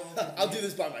stop. I'll do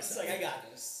this by It's myself. like, I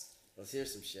got this. Let's hear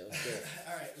some shit. Let's do it.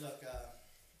 All right, look.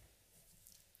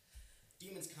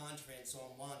 Demon's conjuring, so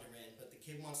I'm wandering. But the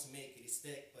kid wants to make it. He's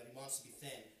thick, but he wants to be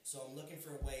thin. So I'm looking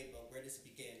for a way, but where does it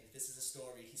begin? This is a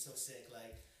story. He's so sick,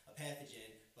 like a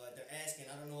pathogen. But they're asking,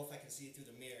 I don't know if I can see it through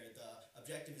the mirror. The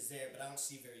objective is there, but I don't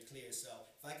see very clear. So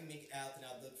if I can make it out, then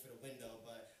I'll look for the window.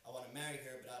 But I want to marry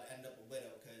her, but I'd end up a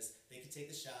widow. Because they can take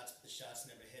the shots, but the shots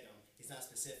never hit him. He's not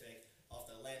specific. Off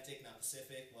the Atlantic, not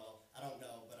Pacific, well, I don't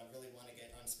know, but I really want to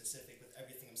get unspecific with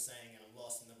everything I'm saying, and I'm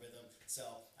lost in the rhythm.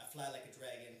 So I fly like a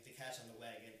dragon to catch on the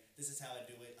wagon. This is how I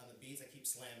do it. On the beats, I keep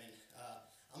slamming.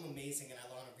 I'm amazing, and I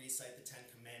want to recite the 10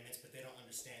 Commandments, but they don't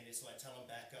understand it, so I tell them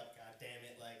back up, God damn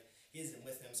it, like, he isn't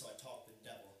with them, so I talk to the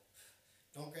devil.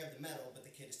 Don't grab the metal, but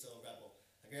the kid is still a rebel.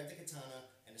 I grab the katana,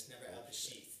 and it's never out the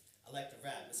sheath. I like to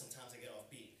rap, but sometimes I get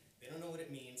off beat. They don't know what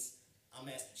it means. I'm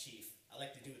Master Chief. I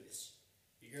like to do this.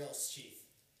 your girl's chief.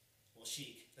 Well,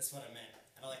 chic. That's what I meant.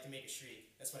 And I like to make a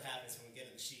shriek. That's what happens when we get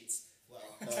in the sheets. Well.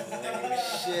 Oh,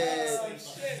 shit. Oh,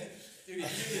 shit. Dude, you do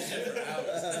this shit for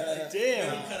hours.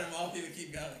 Damn. You cut him off, he would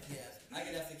keep going. Yeah, I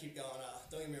could definitely keep going.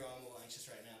 Don't get me wrong, I'm a little anxious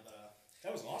right now, but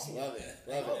That was awesome. Love it.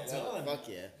 Love Well it. done. Fuck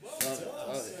yeah. Well Love it. done,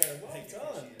 Love it. sir. Well Thank you, done.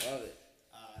 appreciate it. Love it.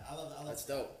 I love. That's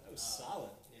dope. That was solid.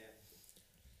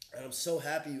 Yeah. And I'm so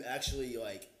happy you actually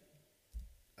like.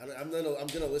 I'm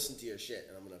gonna listen to your shit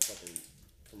and I'm gonna fucking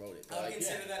promote it. But, I would like,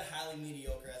 consider that highly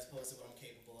mediocre as opposed to what I'm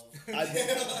capable of.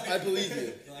 I believe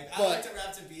you. Like I But- like to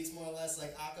rap to beats more or less.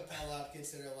 Like acapella, I'd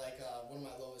consider like one of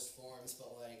my lowest forms.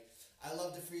 But like I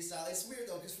love to freestyle. It's weird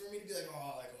though, because for me to be like,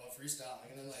 freestyling,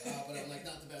 and then like, but I'm like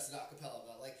not the best at acapella.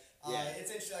 But like, Yeah. it's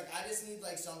interesting. Like I just need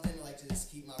like something to like to just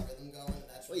keep my rhythm going. And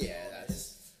that's Well, really yeah, all it that's-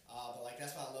 is. But like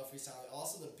that's why I love freestyling.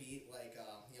 Also the beat, like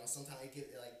sometimes it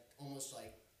get like almost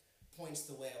like points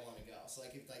the way I want to go. So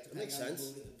like if like depending makes on sense. the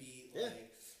mood of the beat, Yeah. like.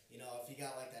 If you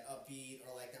got like that upbeat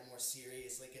or like that more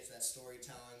serious, like it's that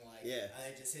storytelling, like Yeah.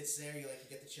 and it just hits there. You like you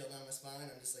get the chill down my spine.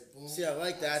 I'm just like boom. See, I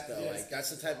like that though. Yeah, Like that's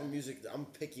the type of music that I'm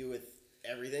picky with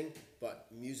everything, but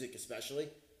music especially.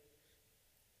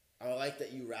 I like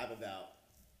that you rap about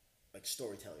like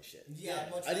storytelling shit. Yeah,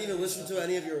 much I didn't even better, listen to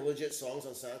any of your legit songs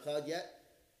on SoundCloud yet,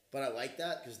 but I like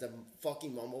that because the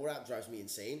fucking mumble rap drives me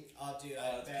insane. Oh, dude,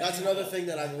 That's another thing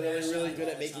that I'm really, really good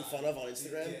at making fun of on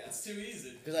Instagram. Yeah. It's too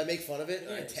easy. Because I make fun of it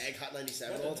and I tag Hot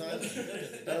 97 all the time.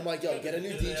 And I'm like, yo, get a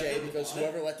new DJ because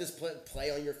whoever let this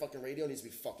play on your fucking radio needs to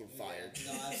be fucking fired.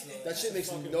 No, absolutely. That shit makes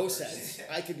fucking no worst. sense.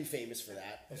 I could be famous for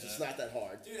that. It's not that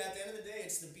hard. Dude, at the end of the day,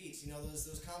 it's the beats.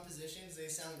 Those compositions, they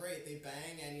sound great. They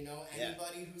bang, and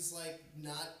anybody who's like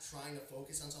not trying to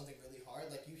focus on something really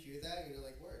hard, like you hear that, and you're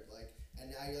like, word, like, and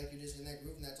now you're just in that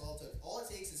groove, and that's all it took. All it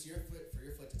takes is your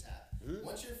foot to tap. Mm-hmm.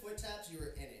 Once your foot taps,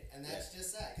 you're in it, and that's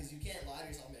just that, because you can't lie to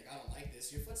yourself and be like, I don't like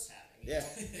this. Your foot's tapping. You Yeah.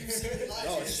 know? You've seen it live.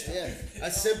 No, it's, yeah.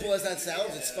 As simple as that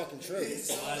sounds, it's fucking true. It's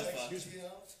all Live like, fuck.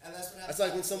 and that's what happens. That's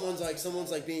like when someone's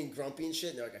like being grumpy and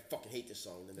shit, and they're like, I fucking hate this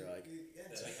song. And then they're like, Yeah,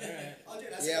 it's like, Alright. oh,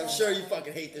 dude, I yeah, I'm see sure all you the-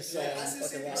 fucking hate this song. Yeah, I You see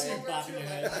fucking some liar. mumble rap too.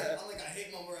 Bopping your I'm like, I hate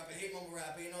mumble rap. I hate mumble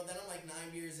rap. Then I'm like 9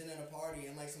 years in at a party,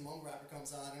 and like some mumble rapper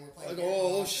comes on, and we're playing. Like, beer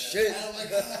oh pong. shit. And I'm like,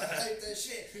 oh, I hate that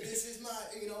shit. This is my,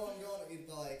 I'm going.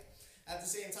 But like, at the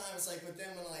same time, it's like with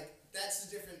them, and like. That's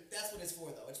the different. That's what it's for,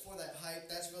 though. It's for that hype.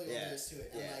 That's really all Yeah, there is to it.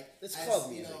 And yeah. like, It's as,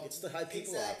 club music. It's to hype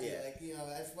people up, exactly, yeah.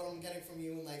 Like that's what I'm getting from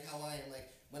you, and like how I am.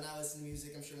 Like when I listen to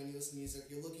music, I'm sure when you listen to music,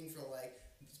 you're looking for like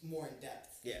more in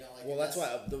depth. Yeah. Like, Well, that's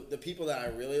why the people that I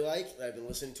really like, that I've been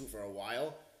listening to for a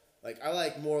while, like I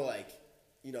like more like,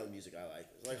 the music I like.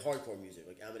 It's like hardcore music,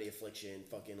 like Amity Affliction,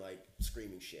 fucking like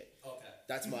screaming shit. Okay.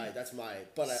 That's my.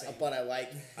 But Same.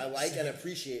 I like and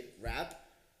appreciate rap,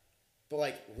 but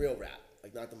like real rap,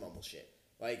 like not the mumble shit.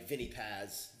 Like Vinny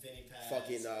Paz,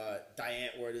 fucking Diane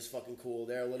Word is fucking cool.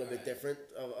 They're a little bit Alright. different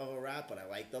of a rap, but I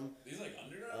like them. These like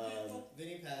underground people?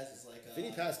 Vinny Paz is like.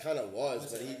 Vinny Paz kind of was,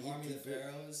 was but it he like Army of the he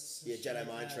Pharaohs. yeah, Jedi Like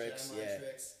Mind that, Tricks, Jedi Mind yeah.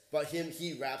 Tricks. But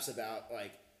he raps about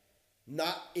like,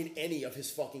 not in any of his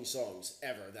fucking songs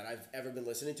ever that I've ever been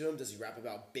listening to him does he rap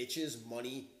about bitches,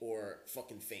 money, or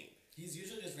fucking fame. He's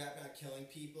usually just rapping about killing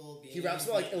people. Being He raps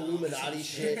about like Illuminati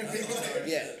shit. Yeah.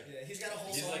 Yeah, he's got a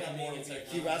whole He's song like about Immortal being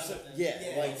Technology. He raps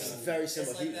like very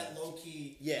similar. It's like He- that low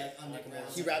key. Yeah. Like, underground.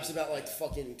 He raps about like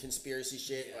fucking conspiracy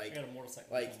shit, I like got a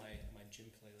motorcycle like- on my gym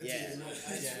playlist.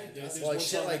 Yeah. There's Well, one like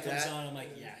shit song like that comes that. on, I'm like,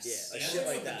 yes. Yeah, like Yeah, shit it's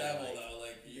like with that, the devil like- though,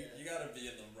 like you gotta be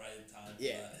in the right time. For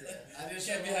Yeah. that. I You just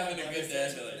can't be showed having my a good day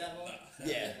and be with like, the devil. nah.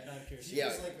 yeah, I'm curious. She Yeah.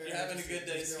 was, like, very You're having a good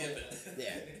day, interesting. skip This girl-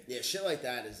 it. yeah, shit like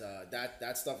that is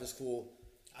that stuff is cool.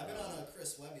 I've been on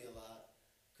Chris Webby a lot.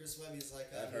 Chris Webby's like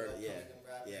a I've heard it, yeah. upcoming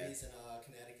rapper. Yeah. He's in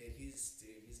Connecticut.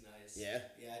 He's nice. Yeah?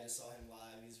 Yeah, I just saw him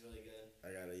live. He's really good.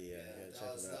 I gotta that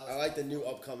check was- him that out. was I like the new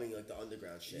upcoming like the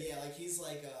underground shit. Yeah, like he's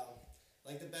like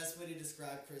the best way to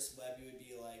describe Chris Webby would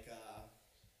be like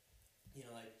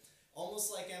like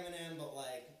almost like Eminem, but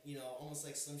like almost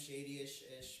like Slim Shady-ish.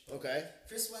 But Okay.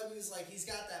 Chris Webby's like he's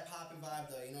got that poppin' vibe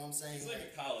though. You know what I'm saying? He's like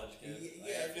a college kid.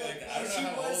 Yeah, I feel like I don't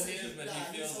know how old he is, but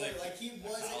he feels like he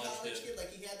was a college kid. kid.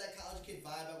 Like he had that college kid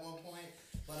vibe at one point,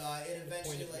 but it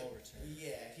eventually Point of no return.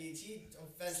 he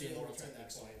eventually Immortal overturned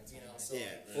that Techniques point. song. So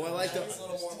Yeah. like, Well, I like he's a the.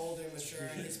 little more older and mature,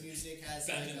 and his music has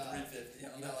Benton like 350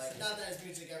 on like not that his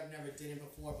music ever never did it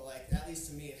before, but like at least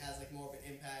to me it has like more of an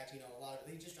impact. A lot of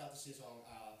he just dropped this new song.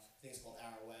 I think it's called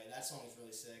Our Way. That song is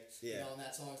really sick. Yeah. And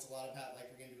that song's a lot about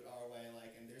like we're gonna do it our way,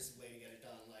 like, and there's a way to get it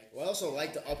done. Like. Well, I also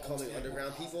like the and upcoming almost get more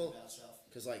underground positive people. about stuff.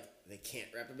 because like they can't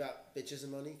rap about bitches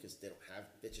and money because they don't have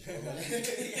bitches or money. Yeah,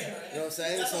 right. You know what I'm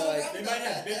saying? That's So how like rap They about might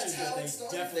have that. That's bitches, how but it they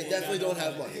started. definitely They definitely don't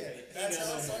have money. money. That's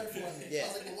how it started for me. Yeah. I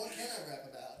was like, well, what can I rap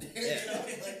about? Yeah. You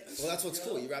know, like, Well, that's what's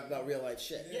cool. You rap about real life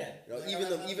shit. Yeah. You know, Like, even I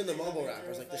the rap even the about mumble the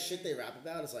rappers, like the shit they rap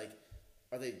about is like,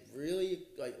 are they really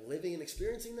like living and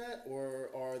experiencing that, or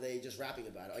are they just rapping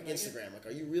about it? Like Like, Instagram, like,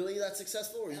 are you really that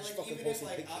successful, or are you And just like, fucking even if posting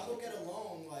like pictures? I'll go get a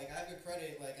loan, like I have good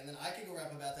credit, like, and then I could go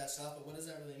rap about that stuff. But what does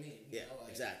that really mean? You Yeah, know, like,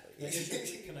 exactly. Can I get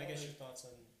your, can I get your thoughts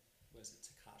on, what is it,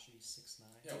 Tekashi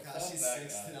 6ix9ine? Yo, Tekashi fuck that guy.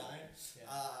 6ix9ine.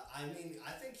 Yeah. I mean,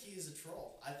 I think he's a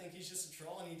troll. I think he's just a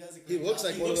troll, and he does a He great looks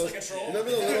job. like He one of looks those. like a troll.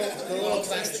 Remember the little looks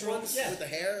like a plastic troll. ones Yeah. with the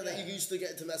hair that Yeah. you used to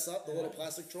get to mess up, the little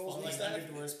plastic trolls On we like used to under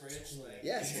have? Doris Bridge. Like,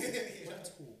 Yes. That's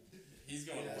cool. He's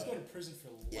going Yeah. He's to going to prison for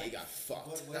life. Yeah, he got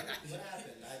fucked. What happened?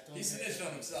 I don't He snitched know.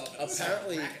 on himself.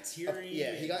 Apparently, Racketeering.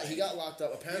 yeah, he got locked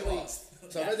up. Apparently, lost.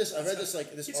 so I read this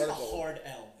like this He took a article. hard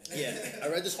L. Yeah, I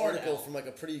read this Hard article L. from like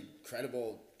a pretty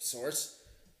credible source.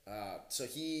 So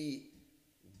he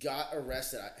got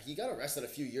arrested. He got arrested a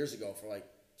few years ago for like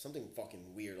something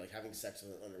fucking weird, like having sex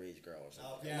with an underage girl or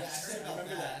something. Okay, Yeah, yeah, I heard I about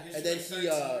remember that. He And then was he, 13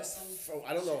 or some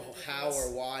I don't know shit how ridiculous.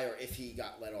 or why or if he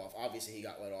got let off. Obviously, he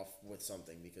got let off with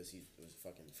something because he was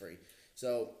fucking free.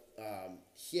 So,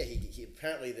 yeah, he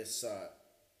apparently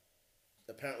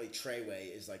apparently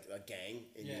Treyway is like a gang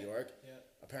in Yeah, New York. yeah.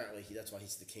 Apparently, that's why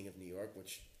he's the king of New York,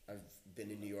 which I've been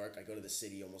in New York. I go to the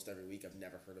city almost every week. I've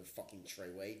never heard of fucking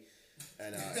Treyway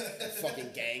and a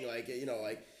fucking gang, like, you know,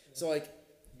 like, so like,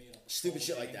 Made up stupid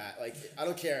shit troll like gang. that. Like, I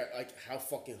don't care like how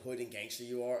fucking hood and gangster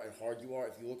you are and hard you are.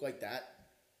 If you look like that,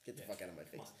 get the Yeah. fuck out of my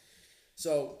Come face. on.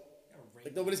 So, Gotta like,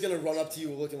 rape nobody's gonna run up to you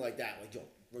looking like that. Like, yo,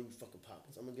 run your fucking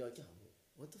pockets. I'm gonna be like, yo,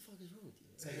 what the fuck is wrong with you?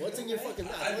 Like, what's in your fucking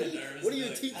mouth? I'd What be are, nervous. what are your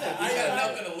Like, teeth? I like?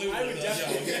 got nothing to lose I would with this, yo.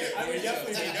 definitely, I would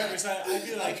definitely be nervous. I'd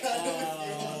be like,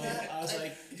 that. I was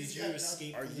like, He's did you got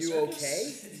escape? Are from the you circus?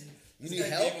 okay? You This need guy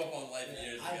help? gave up on life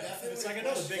years I ago. definitely It's like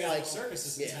another big Like, out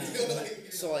circus in yeah.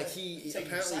 town. So like he Taking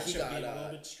apparently he sideshow got being a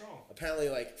little bit strong. apparently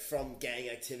like from gang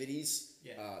activities.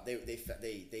 Yeah.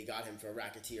 They got him for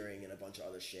racketeering and a bunch of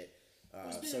other shit.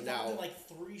 He's been So involved now in like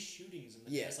 3 shootings in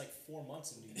the Yeah. past like 4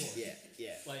 months in New York.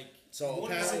 yeah. Like So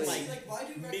one was apparently- in like, why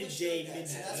do reckless midday, shit like that?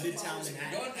 See, that's what Midtown bothers me.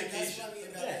 Manhattan. Go on And that's vacation. what I mean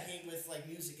about Yeah. the hate with like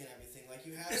music and everything. Like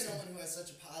you have someone who has such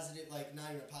a positive, like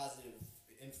not even a positive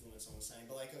influence, I'm saying,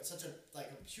 but like such a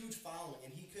huge following,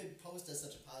 and he could post as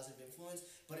such a positive influence,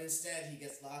 but instead he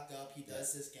gets locked up. He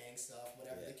does this gang stuff,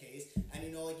 whatever Yeah. the case, and you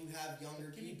know, like you have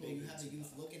younger Give me people, big you have the news youth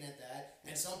about looking at that,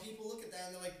 and some people look at that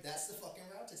and they're like, that's the fucking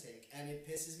route to take, and it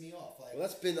pisses me off. Like, Well,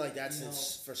 that's been like that You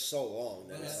since for so long.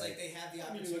 That but it's it's like they have the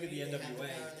I mean, opportunity. look at the they have the NWA.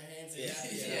 power in their hands. Yeah. They have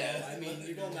the, Yeah. I mean,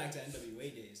 you're going back to NWA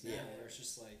days now, Yeah. where it's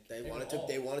just like they were wanted to all-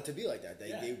 they wanted to be like that.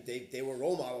 Yeah. They were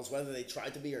role models whether they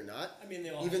tried to be or not. I mean, they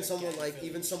all even had someone gang like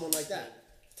affiliations, that,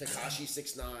 Tekashi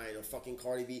 6ix9ine or fucking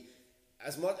Cardi B.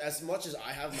 As much as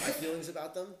I have my feelings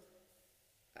about them,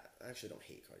 I actually don't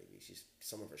hate Cardi B.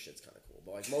 Some of her shit's kind of cool,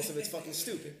 but like most of it's fucking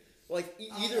stupid. Like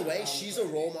either way, she's a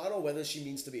role model whether she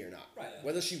means to be or not. Right.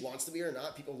 Whether she wants to be or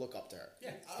not, people look up to her.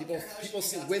 Yeah. I don't People care how people she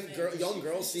see got with to girl, fame, young if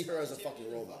girls she's see her as a positive,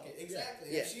 fucking role fuck model. it. Exactly.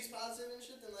 Yeah. If she's positive and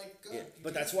shit, then like good. Yeah, You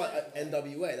but do that's your why thing, like-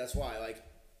 NWA. That's why like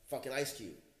fucking Ice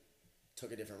Cube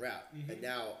took a different route, Mm-hmm. and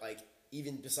now like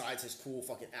even besides his cool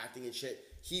fucking acting and shit,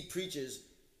 he preaches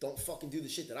don't fucking do the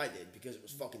shit that I did because it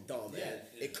was fucking dumb. Yeah, and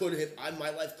it could have my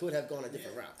life could have gone a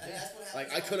different route. And that's what Like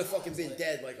happens I could have all the fucking time, been like-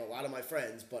 dead like a lot of my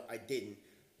friends, but I didn't.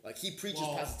 Like he preaches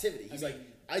Well, positivity. He's I like mean-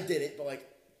 I did it, but like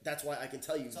that's why I can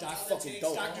tell you Sometimes you it fucking takes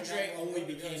don't. Dr. Dr. Down Dre the only road,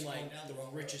 became goes like down the the wrong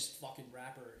road. richest fucking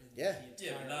rapper in Yeah. the entire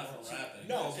Yeah, but not world. for rapping.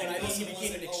 No, but I mean, Also he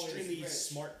became an wasn't always extremely rich.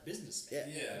 smart businessman.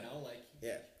 Yeah. You know, like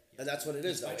Yeah, and that's what it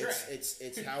is Beats by though. Dre.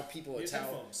 It's how people. He It's has how.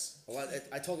 headphones. A lot,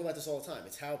 I talk about this all the time.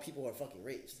 It's how people are fucking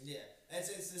raised. Yeah,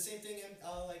 it's the same thing.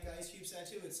 Like Ice Cube said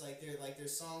too. It's like their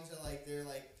songs that they're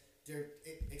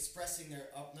expressing their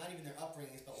not even their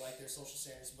upbringings, but like their social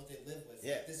standards, what they live with.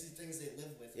 Yeah. Like, this is things they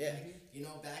live with. Yeah. Like, you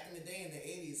know, back in the day in the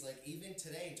 '80s, like even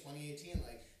today in 2018,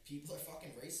 like people are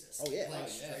fucking racist. Oh, yeah. Like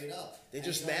Oh, yeah. straight up. They And,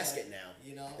 just you know, mask like, it now.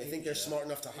 You know, They think they're smart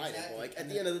enough to hide it. But Exactly. like at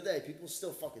And the end of the day, people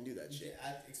still fucking do that shit.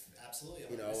 Yeah, absolutely.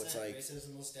 You know, it's 100%. like-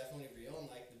 racism was definitely real, and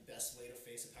like the best way to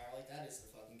face a power like that is to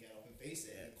fucking get up and face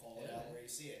it and call it Yeah. out where you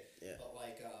see it. Yeah. But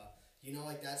like, you know,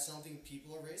 like that's something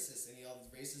people are racist, and you know,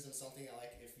 racism is something that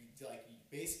like if you like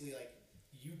basically like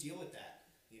you deal with that.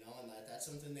 You know, and that's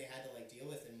something they had to like deal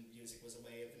with, and music was a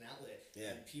way of an outlet.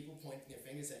 Yeah. And people pointing their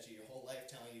fingers at you your whole life,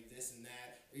 telling you this and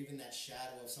that, or even that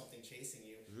shadow of something chasing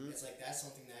you. It's like that's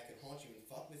something that could haunt you and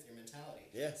fuck with your mentality.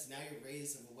 Mm-hmm. Yeah. So now you're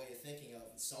raised of a way of thinking of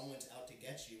someone's out to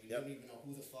get you, and Yep. you don't even know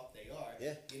who the fuck they are.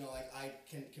 Yeah. You know, like I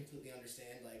can completely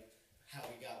understand like how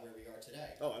we got where we are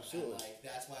today. Oh, absolutely. And, like,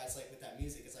 that's why it's like with that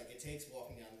music, it's like it takes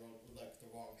walking down the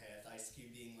wrong path. I used to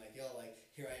keep being like, yo, like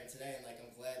here I am today, and like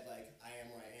I'm glad like I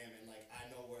am where I am, and like I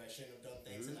know where I shouldn't have done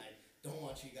things, and I don't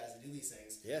want you guys to do these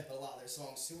things. Yeah. But a lot of their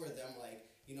songs too are them like,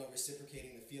 you know,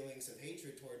 reciprocating the feelings of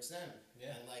hatred towards them.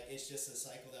 Yeah. And like it's just a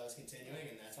cycle that was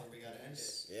continuing, and that's where we gotta end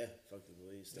it. Yeah, fuck the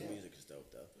police. The Yeah. music is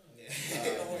dope though. Yeah.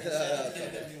 Shout out to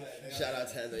NWA. Shout out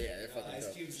to Hendo. Yeah, they're You know, fucking Ice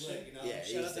dope. Cube's lit, you know. Yeah,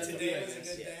 Shout out to he's- Today NWA, was a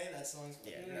good yeah. day. That song's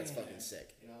Yeah, that's fucking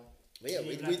sick. You know. But yeah, Didn't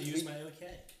we, even have to use we, my OK.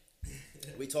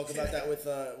 we talk about that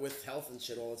with health and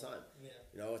shit all the time. Yeah.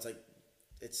 You know, it's like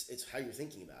it's how you're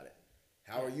thinking about it.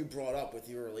 How are you brought up with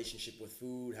your relationship with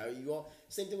food? How are you all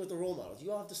same thing with the role models.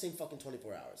 You all have the same fucking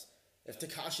 24 hours. If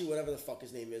Tekashi, whatever the fuck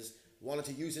his name is, wanted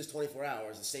to use his 24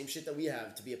 hours, the same shit that we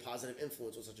have, to be a positive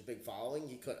influence with such a big following,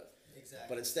 he could have. Exactly.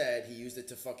 But instead, he used it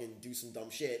to fucking do some dumb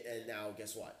shit, and now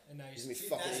guess what? And now He's he's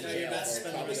gonna be fucking in now jail that's for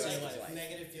spending probably the the rest rest of of his his life.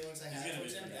 negative feelings I He's have gonna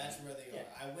towards be him, pretty that's where they Yeah.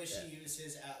 are. I wish Yeah. he used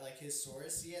his like his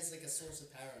source. He has like a source of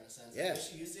power in a sense. Yeah. I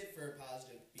wish he used it for a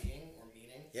positive being or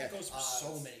meaning. Yeah. That goes for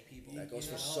so many people. That goes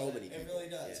You for know, so many It people. really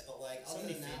does. Yeah. But like So other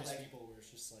many than that, famous like people where it's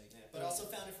just like. yeah, but I also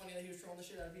found it funny that he was trolling the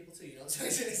shit out of people too. You know what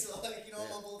I'm saying? So like you know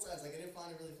Yeah. on both sides. Like I didn't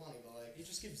find it really funny, but like He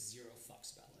just gives zero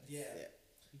fucks about life. yeah. Yeah.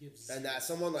 He gives. And that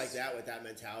someone like that with that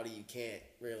mentality, you can't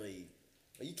really,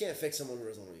 you can't fix someone who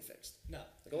doesn't want to be fixed. No.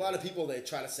 Like a lot of people, they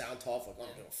try to sound tough, like, I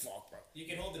don't give a fuck, bro. You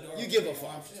can hold the door. You open give for a your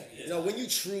fuck. arms. You know, when you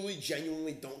truly,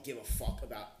 genuinely don't give a fuck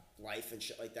about life and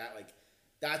shit like that, like,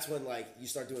 that's when, like, you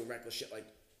start doing reckless shit like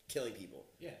killing people.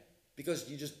 Yeah. Because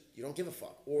you don't give a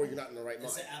fuck, or you're not in the right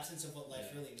It's mind. the absence of what life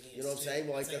really means. You know what I'm too. saying?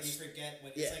 Well, like, it's like that's- you forget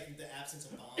when yeah. it's like the absence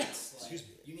of bonds. Like, Excuse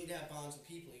me. you need to have bonds with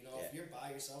people. You know, if Yeah. you're by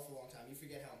yourself for a long time, you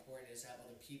forget how important it is to have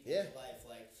other people Yeah. in your life.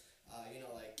 Like, you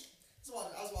know, like.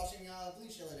 I was watching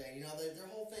Bleach the other day. You know, their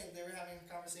whole thing. They were having a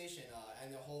conversation,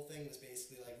 and the whole thing was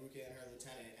basically like Ruka and her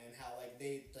lieutenant, and how like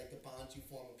they like the bonds you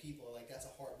form with people. Like that's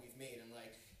a heart we've made, and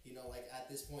like you know, like at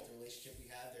this point, the relationship we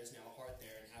have, there's now a heart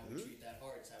there, and how we treat that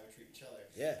heart is how we treat each other.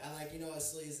 Yeah. And like you know, as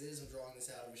silly as it is, I'm drawing this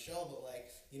out of a show, but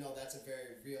like you know, that's a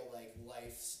very real like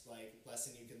life's like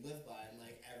lesson you can live by, and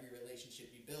like every relationship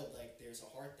you build, like there's a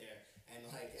heart there, and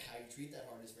like how you treat that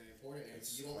heart is very important. And if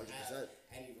you don't 100%. have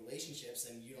any relationships,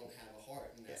 then you don't have a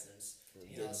heart in essence.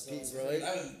 You know, so Pete, it's really?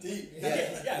 That was deep. Yeah, I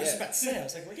was Yeah. about to say. I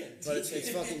was like, look at. But it's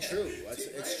fucking true.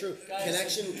 It's true. Guys,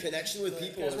 Connection with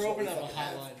people Guys, is we're what we opening up a fucking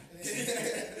have.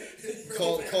 hotline.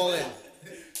 Call in.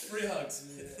 Free hugs.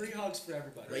 Free hugs for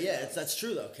everybody. But yeah, that's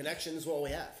true though. Connection is what we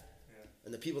have.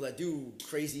 And the people that do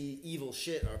crazy, evil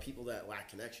shit are people that lack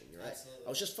connection. You're right. Absolutely. I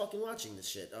was just fucking watching this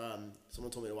shit.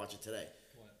 Someone told me to watch it today.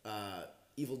 What?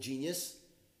 Evil Genius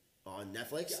on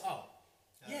Netflix. Yeah, oh.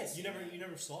 Yeah, you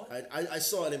never saw it? I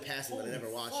saw it in passing, but I Holy never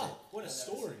watched fuck, What a I've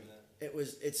never story. seen that.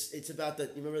 it. It's about the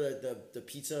you remember the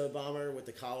pizza bomber with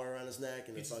the collar around his neck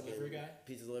and Pizza the fucking delivery guy?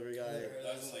 pizza delivery guy.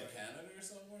 That was in like Canada or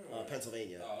somewhere? Or?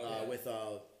 Pennsylvania. Oh, okay. With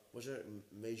was it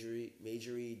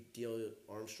Majorie Deal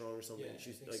Armstrong or something? Yeah, I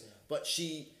She's think like, so. but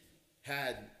she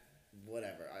had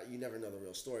whatever. You never know the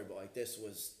real story, but like this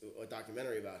was a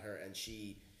documentary about her, and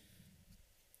she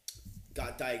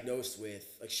got diagnosed with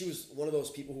like she was one of those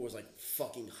people who was like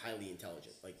fucking highly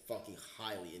intelligent,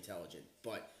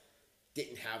 but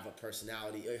didn't have a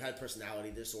personality, had a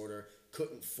personality disorder,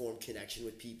 couldn't form connection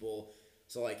with people.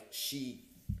 So like she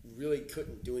really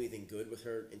couldn't do anything good with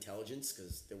her intelligence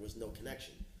because there was no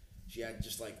connection. She had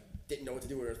just like didn't know what to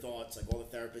do with her thoughts. Like all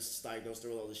the therapists diagnosed her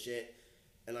with all this shit,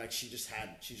 and like she just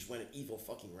went an evil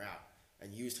fucking route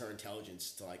and used her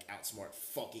intelligence to like outsmart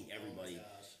fucking everybody, gosh.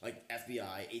 like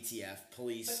FBI, ATF,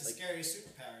 police. That's the Like, scariest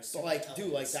superpower. but like,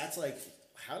 dude, like that's like,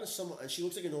 how does someone? And she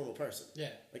looks like a normal person. Yeah.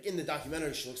 Like in the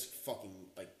documentary, she looks fucking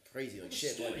like crazy, like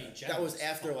shit. story Like in general that was is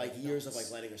after like fucking years of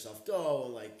nuts. like letting herself go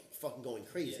and like fucking going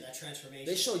crazy. Yeah, that transformation.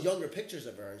 They show younger pictures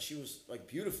of her, and she was like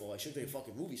beautiful. Like she looked like a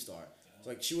fucking movie star. So,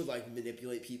 like she would like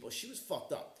manipulate people. She was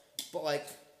fucked up, but like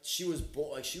she was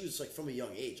she was like from a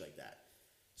young age like that.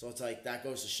 So it's like that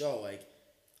goes to show like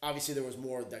obviously there was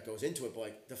more that goes into it, but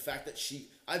like the fact that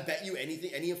I bet you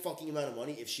any fucking amount of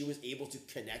money if she was able to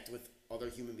connect with other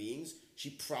human beings, she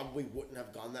probably wouldn't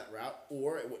have gone that route,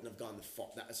 or it wouldn't have gone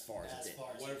that as far as As it did. far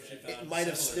as What if she found might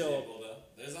have similar still- people,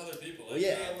 though? There's other people. Well,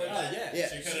 yeah. that. well, yeah. Yeah.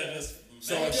 She could have just.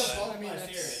 So met it's- that. I mean,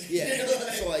 that's- Yeah.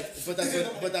 So like, but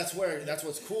that's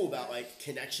what's cool about like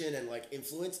connection and like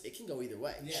influence. It can go either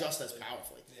way, Yeah, just as absolutely.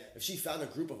 powerfully. Yeah. If she found a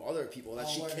group of other people that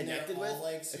All she were- connected they're with, all,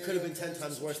 like, it could have been 10 serial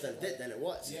times killers worse and than shit. than it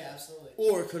was. Yeah, absolutely.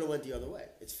 Or it could have went the other way.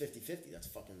 It's 50-50. That's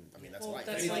fucking. I mean, that's Well, life.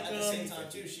 that's But like, at the same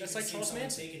time too, she that's can like see Charles someone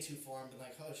Manson. take it too far and be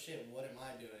like, oh shit, what am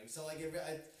I doing? So like, I don't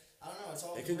know. It's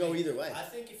all. It can go either way. I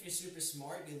think if you're super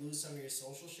smart, you lose some of your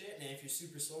social shit, and if you're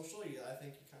super social, I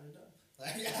think you're kind of dumb.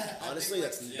 Like, Honestly, I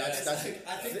that's think, Yeah,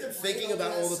 I think the brain thinking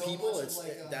about all the so people much it's, of,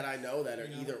 like, that I know that are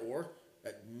you know? either or.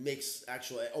 That makes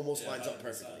actually almost Yeah, lines up 100%.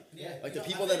 perfectly. Yeah, Like you the know,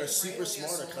 people I that think are the super brain only has smart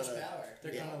so are much kind of. power.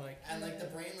 They're Yeah. kind of like, And like the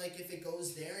brain, like if it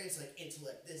goes there, it's like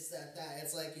intellect, this, that,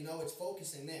 it's like, you know, it's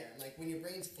focusing there. And like when your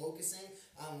brain's focusing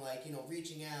on like, you know,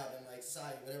 reaching out and like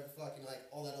society, whatever fucking like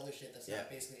all that other shit that's Yeah. not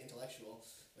basically intellectual,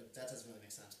 but that doesn't really make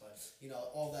sense. But you know,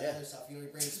 all that Yeah. other stuff, you know, your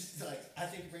brain's like, I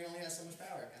think your brain only has so much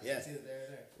power. And Yeah. it's either there or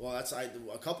there. Well, that's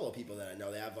a couple of people that I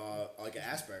know. They have like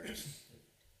Asperger's,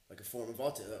 like a form of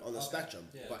autism on the Okay. spectrum.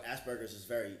 Yeah. But Asperger's is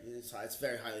it's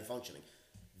very highly functioning.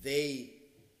 They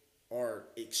are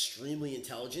extremely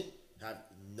intelligent, have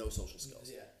no social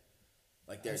skills. Yeah.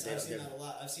 Like I've seen they're that a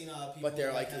lot. I've seen people But they're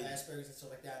that like have the- Asperger's and stuff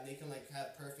like that, and they can like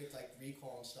have perfect like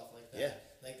recall and stuff like that. Yeah.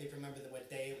 Like they remember what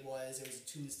day it was. It was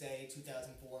Tuesday,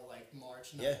 2004, like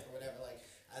March 9th Yeah. or whatever. Like,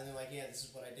 and they're like, yeah, this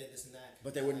is what I did, this and that.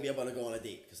 But they wouldn't be able to go on a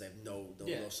date because they have no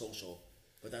social.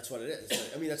 But that's what it is. It's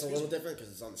like- I mean, that's a little different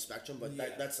because it's on the spectrum, but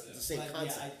Yeah. that's the same But,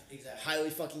 concept. Yeah, exactly. Highly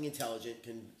fucking intelligent,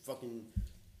 can fucking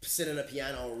sit at a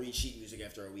piano or read sheet music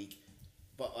after a week,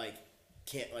 but like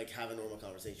can't like have a normal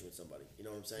conversation with somebody. You know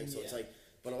what I'm saying? So it's Yeah. like,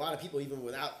 but a lot of people, even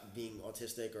without being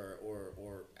autistic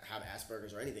or have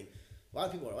Asperger's or anything, a lot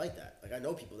of people are like that. Like I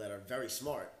know people that are very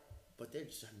smart, but they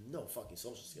just have no fucking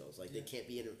social skills. Like they can't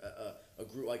be in a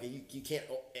group. Like you can't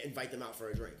invite them out for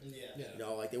a drink. Yeah. Yeah. You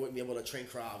know, like they wouldn't be able to train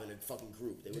Krav in a fucking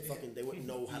group. They would they wouldn't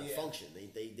know how to Yeah. function.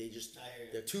 They just I hear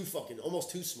you. they're too fucking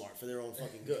almost too smart for their own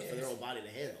fucking good for their own body to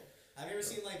handle. Have you ever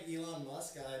seen like Elon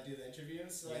Musk do the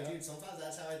interviews? So, like, Yeah. dude, sometimes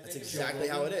that's how I think. That's of exactly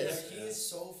Joe how it Rogan. is. Like, he is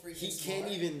so freaking. He smart,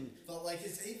 can't even But like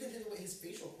even his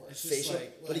facial quirks. It's just facial,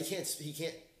 like- but he can't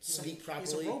speak properly.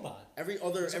 He's a robot. Every He's a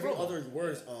other robot.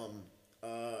 words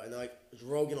and like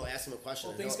Rogan will ask him a question.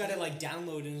 well, and things he'll- got to like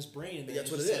download in his brain. And then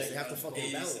That's it's what it just is. like- They have to fucking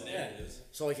 80 download. scenarios.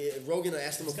 So like Rogan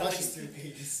asked him a It's got like question. 2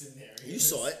 pages scenarios. You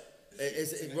saw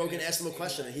it. Rogan asked him a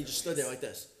question and he just stood there like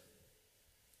this,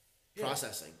 Yeah.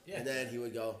 processing, Yeah. and then he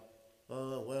would go,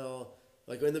 "Oh well."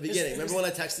 Like in the beginning, remember when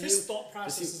I texted you? His thought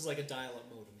process is like a dial-up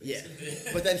modem. Yeah,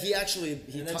 basically. but then he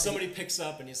And then somebody picks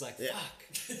up and he's like, Yeah.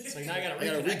 "Fuck!" It's like now I gotta I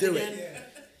gotta reconnect redo again. it.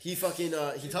 He fucking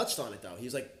he touched on it though. He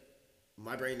was like,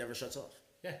 "My brain never shuts off."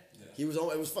 Yeah. He was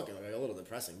it was fucking like a little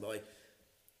depressing, but like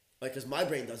because my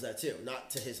brain does that too, not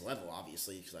to his level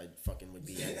obviously, because I fucking would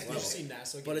be at his Did level. you see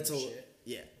NASA But give it's him a shit?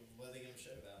 yeah, What are they giving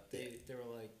shit about? They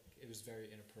were like, it was very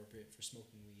inappropriate for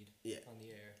smoking weed Yeah. on the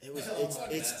air. it was Oh, it's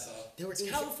fuck NASA. they were It's in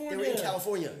California. They were in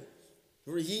California.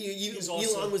 He's Elon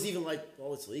also- was even like,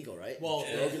 "Well, it's legal, right?" Well,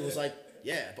 Rogan was like,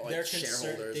 "Yeah, but Their like concern,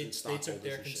 shareholders they and stockholders took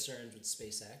their and shit." concerns with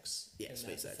SpaceX. Yeah, and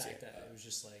SpaceX, The fact yeah. that it was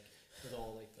just like with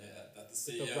all like the, Yeah, that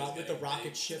the with CEO with the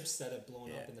rocket ships that have blown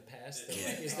Yeah. up in the past. they're Yeah.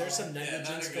 like, is there some Yeah, not a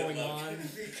negligence good going look. on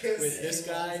Because with this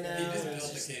guy now? He just And it's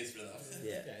built just- the case for them.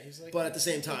 Yeah. Yeah, he's like. But at the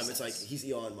same time, makes it's like sense.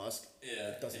 he's Elon Musk. Yeah,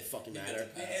 It doesn't fucking he gets matter. a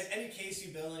pass. If any case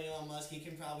you build on Elon Musk, he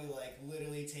can probably like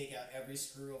literally take out every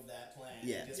screw of that plan.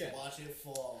 Yeah. And just Yeah. watch it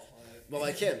fall. Like, Well,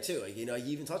 like him too. Like, you know,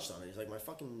 he even touched on it. He's like, "My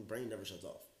fucking brain never shuts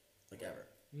off, like ever."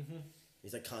 Mm-hmm.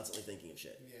 He's like constantly thinking of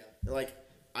shit. yeah. And like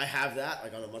I have that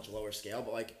like on a much lower scale,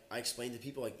 but like I explain to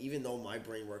people like even though my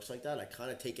brain works like that, I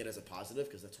kind of take it as a positive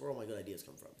because that's where all my good ideas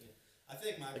come from. I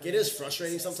think my Like brain it is like,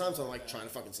 frustrating sets sometimes up when I'm like that. trying to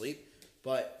fucking sleep,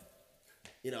 but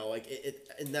you know, like it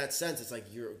in that sense, it's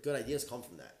like your good ideas come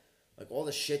from that. Like all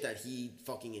the shit that he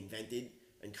fucking invented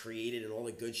and created, and all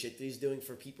the good shit that he's doing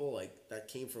for people, like that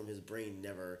came from his brain.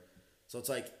 Never. So it's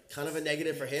like kind of a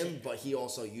negative for him, but he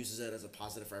also uses it as a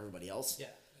positive for everybody else. Yeah.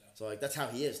 So like that's how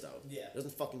he is though. Yeah. He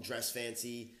doesn't fucking dress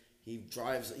fancy. He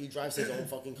drives his own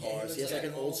fucking Yeah, he cars. looks He has like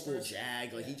like an a old normal school person.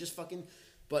 Jag. Like he just fucking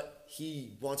but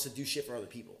he wants to do shit for other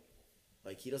people.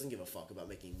 Like he doesn't give a fuck about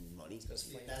making money. That's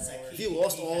Flamethrower. like If he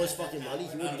lost all his had that fucking money, he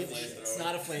power. wouldn't give a shit. It's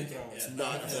not a flamethrower. It's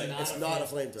not a It's flame- not it's a not a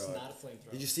flame- flamethrower. It's not a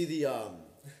flamethrower. Did you see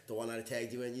the one I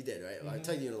tagged you in? You did, right? I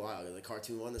tagged you in a while ago, the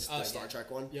cartoon one, the Oh, Star yeah.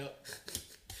 Trek one. Yep.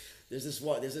 There's this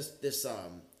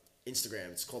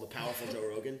Instagram. It's called the Powerful Joe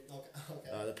Rogan.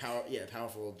 Okay. The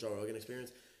Powerful Joe Rogan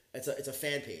Experience. It's a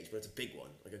fan page, but it's a big one,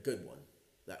 like a good one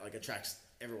that like attracts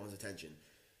everyone's attention.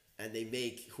 And they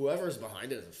make whoever's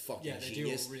behind it is a fucking Yeah, they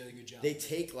genius. do a really good job. They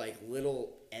take like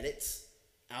little edits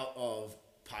out of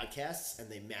podcasts and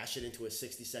they mash it into a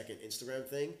 60-second Instagram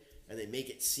thing, and they make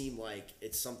it seem like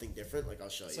it's something different. Like I'll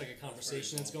show It's you. like a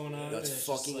conversation that's going on. That's and it's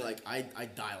just fucking like I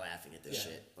die laughing at this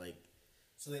Yeah. shit. Like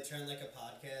So they turn like a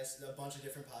podcast, a bunch of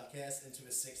different podcasts into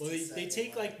a 60 Well, they second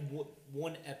take one. like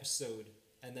one episode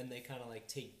and then they kind of like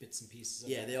take bits and pieces. Of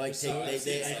yeah, that they like take episode I've they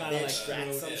seen they, some kinda they like extract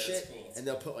throw- some Yeah, shit it's cool. and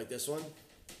they'll put like this one.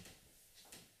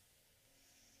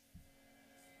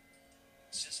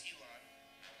 Says Elon.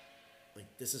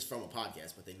 Like this is from a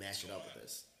podcast, but they mash it up with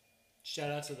this.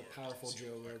 Shout out to the powerful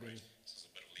Joe Rogan. This is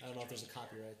a bit of I don't know if there's a legal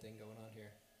copyright thing going on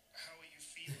here. How are you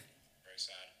feeling? Very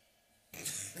sad.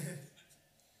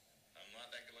 I'm not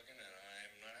that good looking and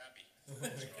I'm not happy. So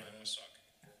I must suck.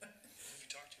 Who have you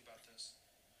talked to about this?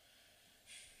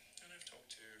 And I've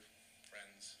talked to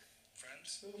friends.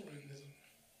 Friends? Friends.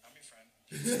 I'm your friend.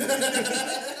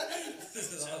 This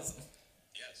is awesome.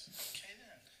 Yes. Okay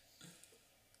then.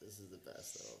 This is the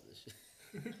best. I love this shit.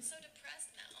 I'm so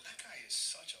depressed now. That guy is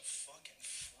such a fucking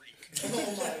freak.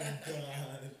 Oh my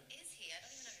god. Is he? I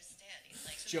don't even understand. He's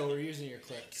like, Joe, we're using your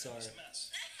clip. Sorry. He's a mess.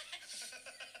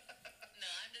 no,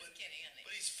 I'm just kidding, honey.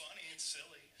 But he's funny and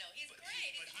silly. No, he's But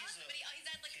great. but He's awesome. But he's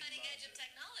at the he cutting edge loves of it.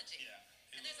 technology. Yeah.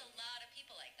 he And there's a loves lot of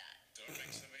people like that. it. Don't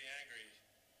make somebody angry.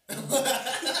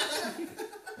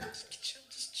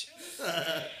 Just chill.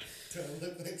 Don't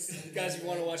look like somebody. Guys, if you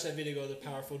want to watch that video, go to the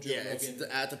powerful Joe Yeah, it's Rogan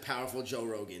at the powerful Joe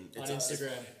Rogan. on It's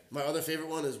Instagram. my other favorite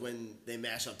one is when they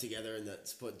mash up together and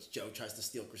that's what Joe tries to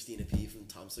steal Christina P from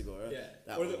Tom Segura. Yeah.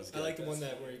 that Or one the, was I good. like the one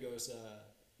that where he goes,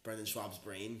 Brendan Schwab's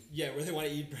brain. yeah, where they want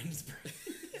to eat Brendan's brain.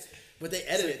 But they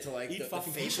edit it to like eat the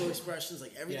fucking facial people. expressions,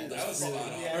 like everything. Yeah, That was really-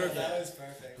 spot on. Yeah, Perfect. that was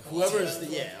perfect. Whoever's Oh,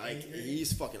 the like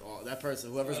he's fucking all that person.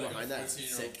 Whoever's Like behind a that is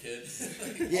 14-year-old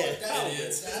sick. kid. Yeah,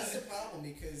 That's the problem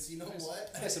because you know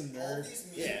what? That's some All nerd. these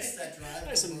memes Yeah. that drive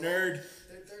That's the some world, nerd.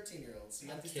 They're 13-year-olds. You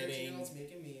I'm got these kidding. 13-year-olds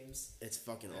making memes. it's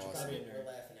fucking We're awesome. Probably a nerd.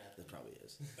 laughing at It them. probably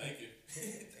is. Thank you.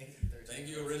 Thank you, 13. Thank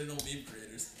you, original meme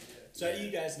creators. So how do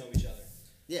you guys know each other?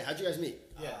 Yeah, how'd you guys meet?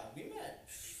 Yeah. We met.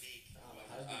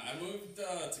 How did we I moved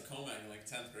to Comac in like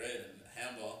 10th grade and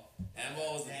handball.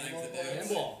 Handball was the thing to do.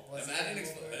 Handball. Was it Imagine,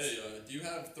 handball first? hey, do you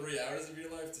have 3 hours of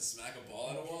your life to smack a ball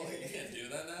at a wall? You can't do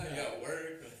that now. You got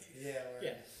work. Yeah, we're,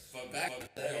 Yeah. But back in the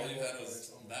day, all you had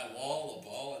was that wall, a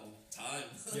ball, and time.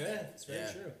 Yeah, it's very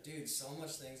Yeah. true. Dude, so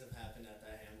much things have happened at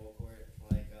that handball court.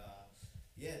 Like,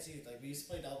 yeah, dude, like we used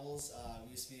to play doubles.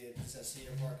 We used to be at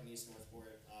Cedar Park in East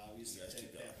Northport. We used You guys to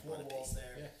keep they going. had 4 Wanna walls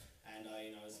there. Yeah. And,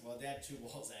 you know, well, they had 2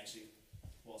 walls actually.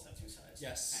 Walls have 2 sides.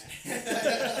 Yes.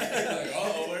 Like,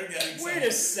 oh, we're getting Wait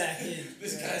a second.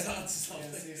 This Yeah. guy's on to Yeah,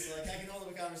 something. see, so like I can hold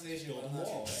up a conversation, but I'm Build not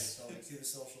too walls. bright, so like see the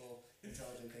social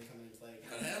intelligent thing coming into play.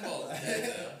 But handball is dead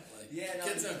now. Like, Yeah, no,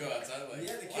 kids don't go outside. Like,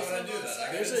 yeah, the why kids would I don't do go that? outside.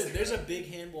 I There's gotta- a big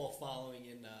handball following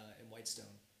in Whitestone.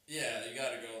 Yeah, you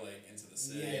gotta go like into the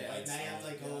city. Yeah, like, like now you have to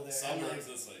like go there. And, Suburbs,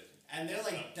 like, it's like and they're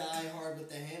like die hard with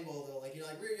the handball though. Like, you know,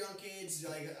 like we're young kids.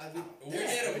 Like we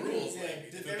made up rules. Yeah,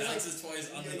 Like if it there's, bounces twice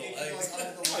under the like, legs.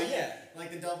 under the Oh, leg, yeah.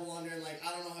 like the double under, and like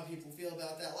I don't know how people feel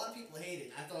about that. A lot of people hate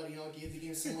it. I thought, you know, it gave the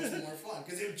game so much more fun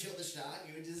because it would kill the shot.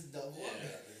 You would just double Yeah.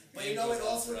 under. But Game you know, goes it on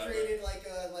also forever. created like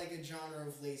a genre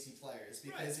of lazy players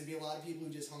because Right. it'd be a lot of people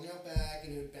who just hung out back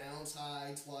and it would bounce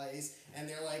high twice, and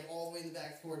they're like all the way in the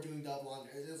back court doing double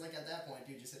unders. It was like at that point,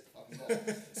 dude, just hit the fucking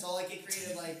ball. So like it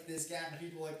created like this gap, and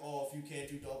people were like, oh, if you can't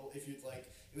do double, if you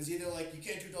like, it was either like you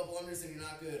can't do double unders then you're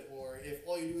not good, or if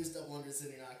all you do is double unders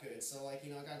then you're not good. So like,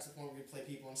 you know, it got to the point where we'd play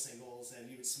people in singles and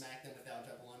you would smack them without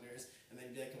double unders, and then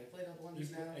you'd be like, can we play double You,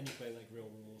 unders now? and you play like real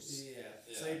rules. Yeah.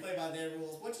 Yeah. So you play by their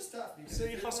rules, which is tough because So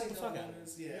if you you're hustle playing the fuck double out of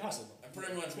unders, them. yeah. You hustle them. I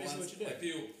pretty much That's basically once, what you do. like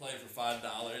people play for $5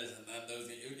 and then those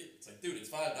it's like, dude, it's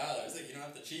 $5. Like you don't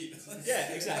have to cheat.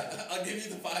 Yeah, exactly. I'll give you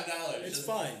the $5. It's Just-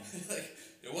 fine. Like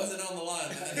it wasn't on the line.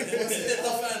 Man. It hit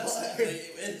the fence. Like,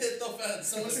 it hit the fence.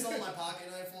 Someone stole my pocket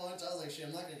knife once. I was like, shit,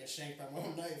 I'm not gonna get shanked by my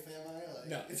own knife, am I? Like,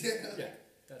 No. Yeah,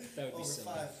 that would be Over silly.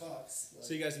 $5. Like,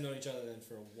 So you guys have known each other then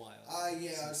for a while.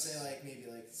 yeah, I would say like maybe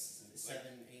like 7,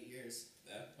 8 years.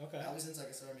 Yeah. Okay. Probably since like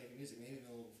I started making music, maybe even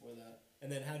a little before that. And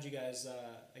then how'd you guys,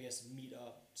 I guess, meet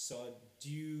up? So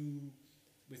do you,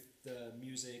 with the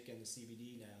music and the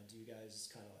CBD now, do you guys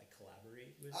kind of like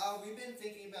collaborate with? We've been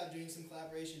thinking about doing some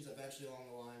collaborations eventually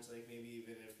along the lines, like maybe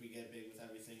even if we get big with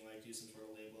everything, like do some sort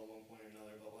of label at one point or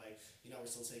another. But like, you know, we're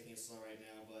still taking it slow right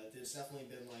now. But there's definitely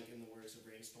been like in the works of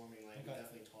brainstorming. Like we Okay.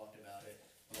 definitely talked about it,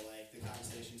 but like the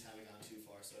conversations haven't gone too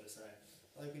far, so to say.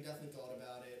 Like we definitely thought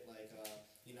about it. Like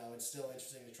you know, it's still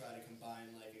interesting to try to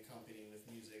combine like a company with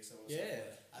music. So it's Yeah.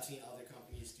 like, I've seen other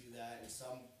companies do that, and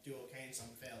some do okay and some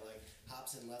fail. Like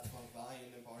Hobson left Funk Volume,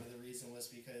 and part of the reason was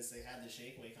because they had the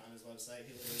Shake Wake on his website.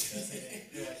 He literally says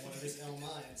they're like one of his own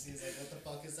lines. He's like, "What the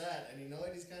fuck is that?" And you know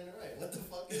what? He's kind of right. What the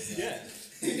fuck is that?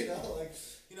 you know, like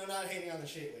not hating on the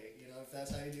Shake Wake. You know, if that's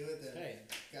how you do it, then Hey.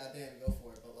 goddamn, go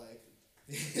for it. But like,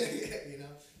 you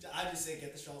know, I just say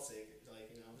get the Schultz shaker. Like,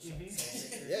 you know,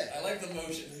 Schultz shaker. Yeah. I like the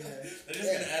motion. Yeah. They're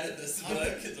just gonna edit this to be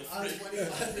like kids are I'm free.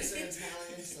 25%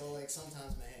 Italian, so like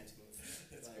sometimes my hands move.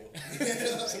 That's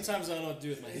Like, Sometimes I don't know what to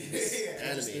do with my hands. Yeah.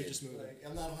 They're Animated. just moving. Like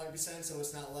I'm not 100%, so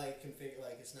it's not like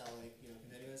it's not like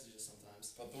continuous. It's just sometimes.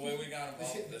 times. But the way we got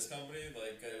involved with this company,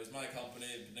 like it was my company,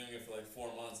 been doing it for like 4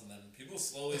 months, and then people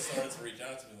slowly started to reach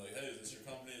out to me like, hey, is this your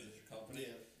company? Is this your company?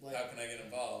 Yeah, like, How can I get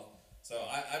involved? So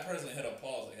I personally hit up Paul,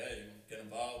 I was like, hey, get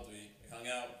involved. We hung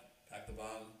out, packed the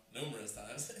bomb numerous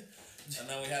times. And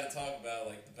then we had to talk about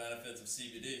like the benefits of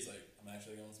CBD. He's like, I'm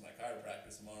actually going to my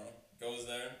chiropractor tomorrow. Goes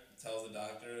there, tells the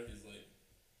doctor, he's like,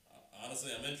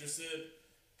 honestly, I'm interested,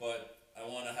 but I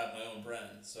want to have my own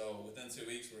brand. So within 2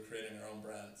 weeks, we're creating our own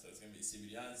brand. So it's gonna be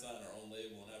CBD Einstein, our own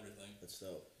label and everything. That's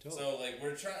dope. So like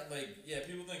we're trying, like yeah,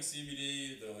 people think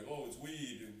CBD, they're like, oh, it's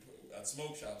weed at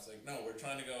smoke shops. Like no, we're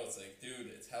trying to go. It's like, dude,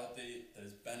 it's healthy.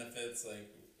 There's benefits. Like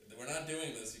we're not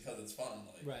doing this because it's fun.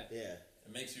 Like Right. Yeah.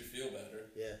 it makes you feel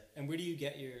better. Yeah. And where do you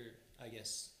get your, I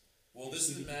guess? Well, this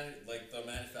is like the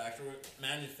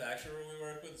manufacturer we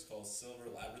work with is called Silver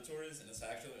Laboratories, and it's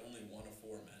actually only one of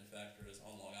 4 manufacturers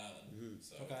on Long Island. Mhm.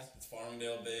 So Okay. it's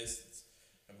Farmingdale based.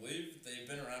 I believe they've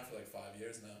been around for like 5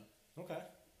 years now, Okay.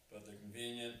 but they're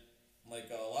convenient. Like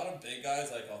a lot of big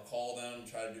guys, like I'll call them,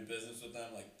 try to do business with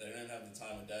them. Like they don't have the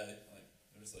time of day. Like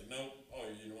they're just like, nope. Oh,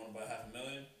 you want to buy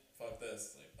 $500,000? Fuck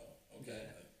this. Like oh, okay.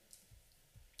 Yeah. Like,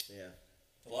 Yeah.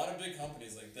 a lot of big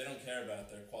companies, like they don't care about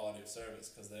their quality of service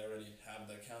because they already have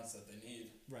the accounts that they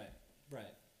need. Right.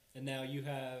 Right. And now you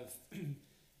have,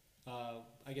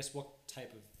 I guess, what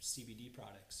type of CBD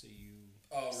products are you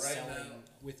Oh, right selling now,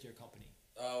 with your company?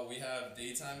 we have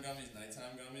daytime gummies,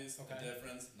 nighttime gummies. Okay. The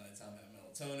difference: nighttime have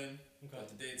melatonin, but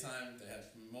the daytime they have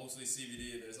mostly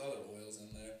CBD. There's other oils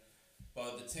in there,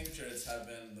 but the tinctures have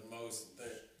been the most.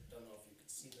 Don't know if you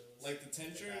could see those. Like the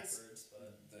tinctures, Backwards,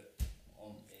 but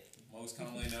most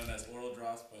commonly known as oral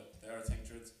drops, but they are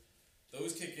tinctures.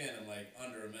 Those kick in like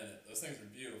under a minute. Those things are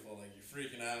beautiful. Like you're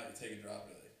freaking out, you take a drop,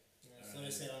 you're like, yeah, so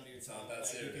they sit under your It's not tongue. that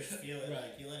Like you serious. can feel it.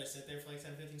 Right. Like you let it sit there for like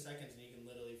 10-15 seconds, and you can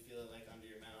literally feel it like under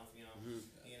your mouth. You know. Mhm.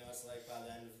 You know, it's like by the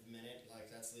end of a minute,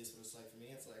 like that's at least what it's like for me.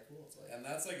 It's like cool. It's like and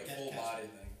that's like a Catch- full catch body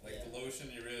it. thing. Like the Yeah.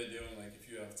 lotion, you're really doing like if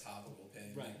you have topical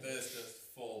pain. Right. Like this,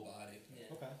 just full body.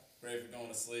 yeah. Okay. Great for going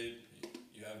to sleep.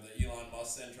 You have the Elon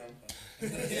Musk syndrome.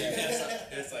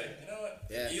 It's like, you know what?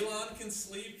 Yeah. If Elon can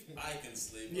sleep, I can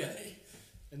sleep. Yeah. Like,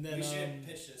 And then we should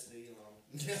pitch this to Elon.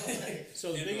 Like, so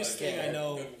the it'd be biggest like, thing yeah, I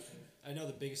know, good. I know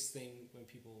the biggest thing when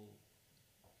people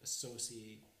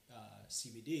associate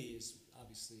CBD is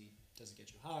obviously doesn't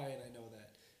get you high, and I know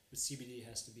that with CBD it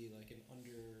has to be like an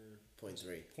under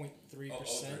 0.3. 0.3%. Oh,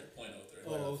 0.03.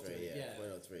 Oh, 0.03, yeah. yeah.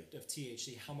 0.03. Of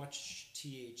THC. How much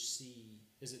THC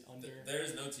is it under? There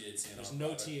is no THC in There's our no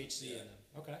product. THC Yeah. in them.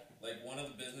 Okay. Like one of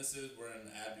the businesses, we're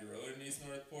in Abbey Road in East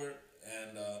Northport,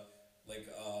 and a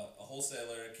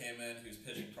wholesaler came in who's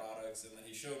pitching products, and then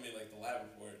he showed me like the lab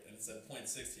report, and it said 0.6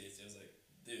 THC. I was like,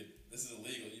 dude, this is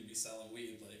illegal. You'd be selling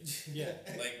weed. Like, Yeah.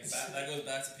 like that goes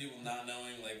back to people not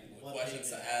knowing like what What questions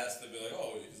they to did. ask. They'd be like,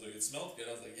 oh, he's like, it smells good.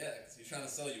 I was like, yeah, because he's trying to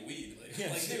sell you weed. Like,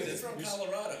 Yeah. like dude, it's from You're-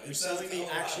 Colorado. It You're says selling me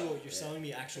Colorado. actual. You're selling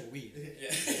me actual weed.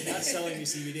 Yeah. You're not selling me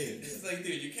CBD. It's like,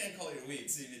 dude, you can't call your weed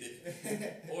CBD.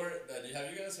 Or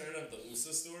have you guys heard of the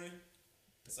USA story?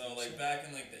 So like back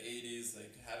in like the 80s,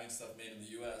 like having stuff made in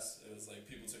the U.S., it was like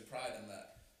people took pride in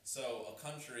that. So a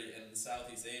country in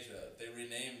Southeast Asia, they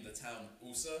renamed the town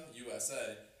USA,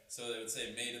 USA, so they would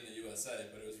say made in the USA,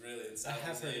 but it was really in I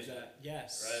have Southeast heard of Asia. that.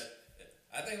 Yes.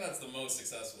 Right? I think that's the most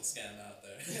successful scam out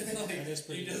there. That is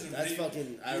pretty You just good. That's re-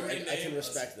 fucking. I you can rename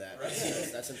respect us, that.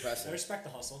 right? That's I impressive. respect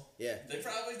the hustle. Yeah. They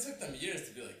probably took them years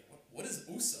to be like, what is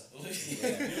USA? Like,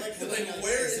 you're like, like,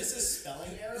 where is is this a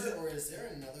spelling error or is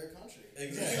there another country?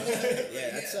 Exactly.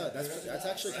 Yeah, that's Right.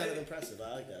 actually kind of Right. impressive.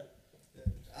 I like that.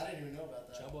 I didn't even know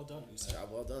about that. Job well done, Usa. Job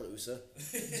well done, USA.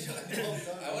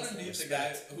 I want to meet the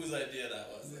guy whose idea that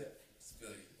was. Like, just be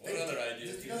like, what other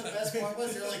ideas do You know you the have? best part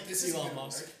was they're like, this isn't Elon gonna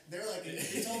Musk. work. They're like,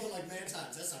 he told them like many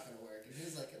times, that's not gonna work, and he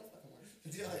was like, it'll fucking work.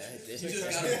 They're like, Yeah, it He did.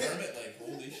 just got a permit, like,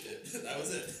 holy shit. That was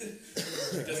it.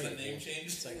 Just the name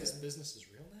change. It's like this business is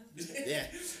real now. Yeah.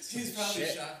 He's probably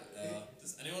Shit. shocked.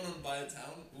 Does anyone want to buy a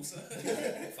town, USA?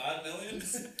 5 million?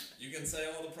 You can say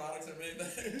all the products are made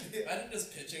there. Imagine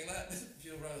just pitching that.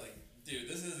 People are probably like, dude,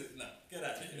 this is no, get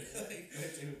out of here. Like,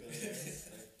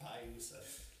 like, pie USA.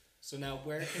 So now,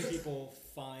 where can people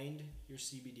find your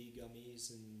CBD gummies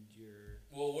and your?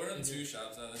 well, we're in 2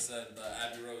 shops, as I said. The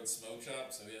Abbey Road Smoke Shop,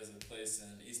 so he has a place in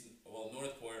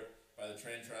Northport by the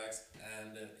train tracks,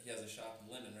 and he has a shop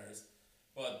in Lindenhurst.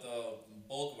 But the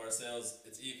bulk of our sales,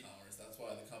 it's e-commerce. That's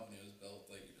why the company was built.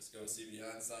 Like, you just go to CBD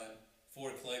Einstein,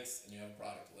 4 clicks, and you have a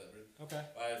product delivered. Okay.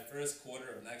 By the first quarter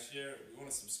of next year, we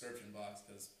want a subscription box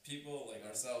because people like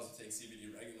ourselves who take CBD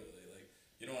regularly, like,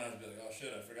 you don't have to be like, oh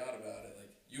shit, I forgot about it.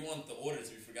 Like, you want the order to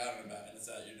be forgotten about and it's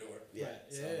at your door. Yeah. Right.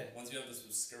 So Yeah. once you have the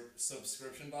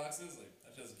subscription boxes, like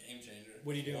that's just a game changer.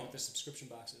 What are you doing with the subscription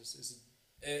boxes? Is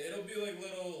It'll be like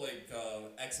little like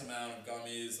X amount of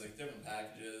gummies, like different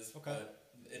packages. Okay. But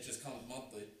it just comes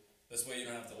monthly. This way you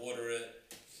don't have to order it,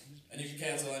 and you can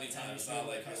cancel anytime. It's not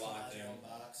like you're locked in. Your own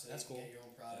box, so That's you cool. can get your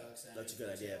own products. And That's a good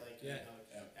idea. Like, Yeah. You know,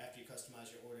 Yeah. after you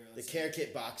customize your order, The let's care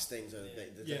kit box things are the Yeah.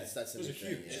 big. Yeah, That's the those new are thing.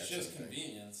 huge. Yeah, It's that's just the thing.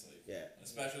 convenience, like Yeah.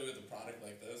 especially with a product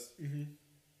like this.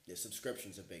 Yeah,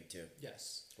 subscriptions are big too.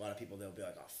 yes. A lot of people they'll be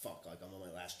like, oh fuck, like I'm on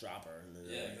my last dropper, and then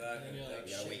Yeah, they're like, exactly. And you're like,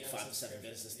 you gotta shit, wait yeah, 5 to 7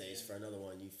 subscription, business days yeah. for another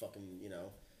one. You fucking, you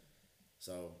know.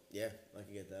 So yeah, I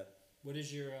can get that. What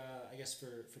is your I guess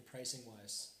for pricing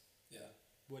wise? Yeah.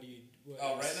 What do you? What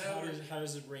Oh, right now how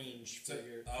does it range for So,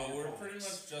 your? we're pretty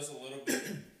much just a little bit.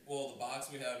 Well, the box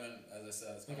we haven't, as I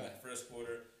said, it's coming Okay. in first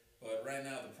quarter. But right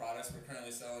now, the products we're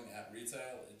currently selling at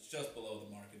retail, it's just below the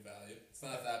market value. It's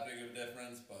not that big of a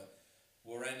difference, but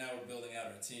right now we're building out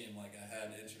our team. Like I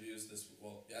had interviews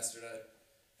yesterday,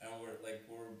 and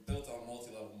we're built on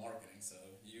multi-level marketing. So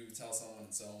you tell someone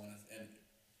and so on, and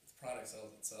the product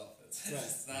sells itself. It's Right.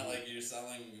 it's not like you're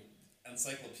selling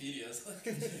encyclopedias.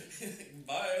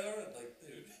 Buy it, like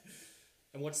dude.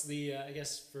 And what's the I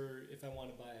guess for if I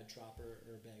want to buy a dropper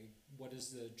or a bag, what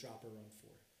does the dropper run for?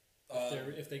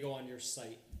 If they go on your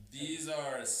site. These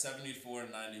are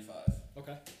 $74.95.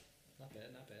 Okay. Not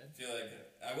bad. Not bad. I feel like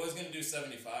I was gonna do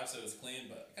 75, so it's clean,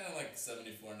 but I kind of like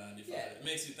 $74.95. Yeah. It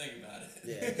makes you think about it.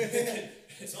 Yeah.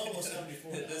 It's almost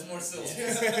 74 now. There's more syllables.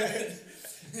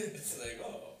 It's like I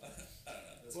don't know.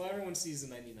 Well, everyone sees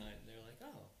the 99 and they're like,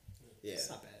 oh, Yeah. it's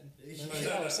not bad. Yeah. And they're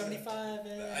like, oh, 75.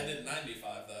 I did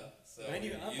 95 though, so 90,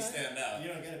 you okay. stand out. You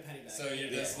don't get a penny back. So you're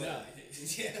just Yeah.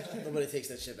 like, yeah. Nobody takes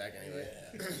that shit back anyway.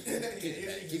 It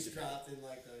Keep gets it. dropped in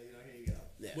like the, here you go.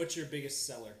 Yeah. What's your biggest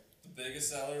seller? the biggest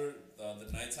seller, the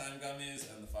nighttime gummies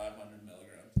and the 500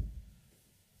 milligram.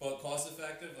 But cost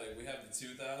effective, like we have the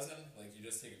 2,000, like you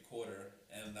just take a quarter,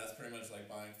 and that's pretty much like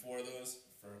buying 4 of those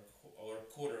for a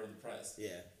quarter of the price.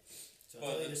 Yeah. So But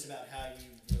it's really the- just about how you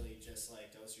really just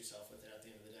like dose yourself with it at the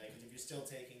end of the day. Because if you're still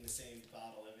taking the same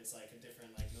bottle, if it's like a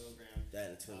different like milligram,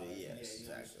 Then it's gonna be yeah, yes, you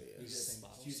know, exactly. you're Yeah. Use the just same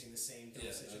bottles. using the same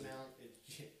Yeah, dosage those- amount.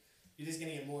 You're just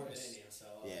gonna get more of it in you. So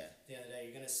Yeah. at the end of the day,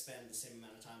 you're gonna spend the same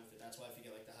amount of time with it. That's why if you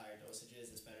get like the higher dosages,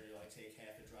 it's better to like take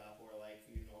half a drop or like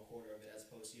a quarter of it as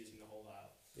opposed to using the whole vial.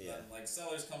 Yeah. And, like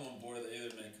sellers come on board, they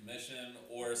either make commission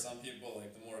or some people,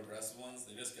 like the more aggressive ones,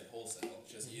 they just get wholesale.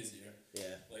 It's just easier.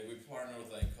 Yeah. Like we partner with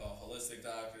like holistic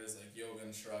doctors, like yoga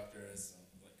instructors,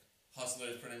 like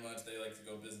hustlers. Pretty much, they like to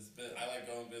go business to business. I like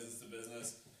going business to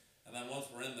business. And then once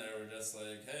we're in there, we're just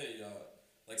like, hey,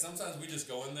 like sometimes we just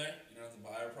go in there. You don't have to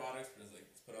buy our products. We're just like,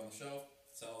 let's put it on the shelf.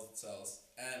 It sells. It sells.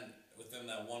 And within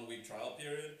that 1 week trial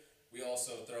period, we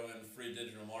also throw in free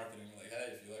digital marketing. We're like,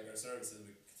 hey, if you like our services,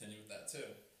 we can continue with that too.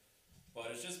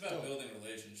 But it's just about building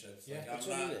relationships. Yeah, Like that's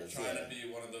I'm what not it is, trying yeah. to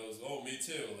be one of those. Oh, me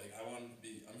too. Like I want to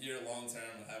be. I'm here long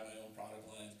term. I have my own product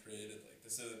lines created. Like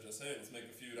this isn't just hey, let's make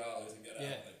a few dollars and get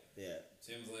Yeah. out. Like Yeah.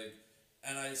 seems like.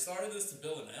 And I started this to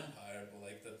build an empire, but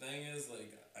like the thing is,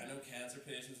 like I know cancer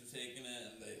patients are taking it,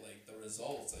 and they like the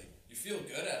results. Like you feel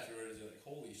good afterwards. You're like,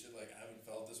 holy shit! Like I haven't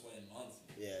felt this way in months.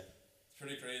 Yeah. It's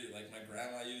pretty crazy. Like my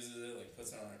grandma uses it. Like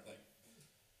puts it on her. Like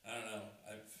I don't know.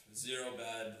 I've 0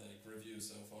 bad like reviews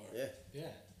so far. Yeah. Yeah,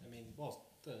 I mean, well,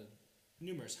 the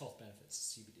numerous health benefits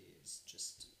of CBD is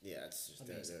just Yeah. It's just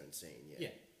Amazing. they're insane. yeah,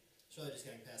 Yeah. It's really just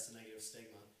getting past the negative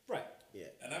stigma. right. Yeah.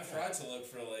 And I've tried to look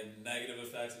for like negative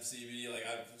effects of CBD. Like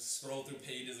I've scrolled through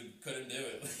pages and couldn't do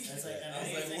it. That's like, and I was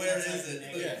like, anything where that's, is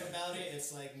like, it? negative about it,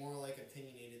 it's like more like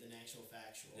opinionated than actual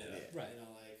factual. Yeah. Yeah. Right. You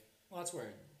know, like Well,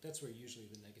 that's where usually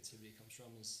the negativity comes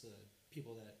from is the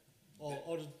people that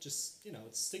all just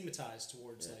it's stigmatized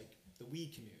towards Yeah. like the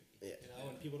weed community. Yeah.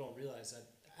 And people don't realize that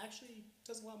actually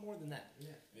does a lot more than that.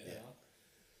 yeah. You Yeah. know?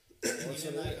 What's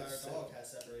Even it like is? our dog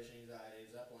has separation anxiety.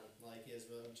 Zeppelin, like he has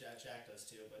really Jack does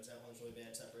too, but Zeppelin's really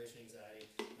bad separation anxiety.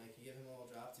 Like you give him a little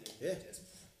drop to him, Yeah. he just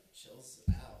chills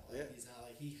out. Like Yeah. he's not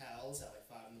like he howls at like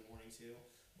 5 in the morning too.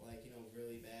 Like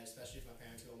really bad, especially if my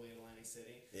parents go away to Atlantic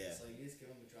City. Yeah. So like you just give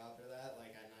him a drop of that,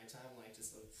 like at nighttime, like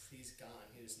just like, he's gone.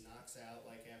 He just knocks out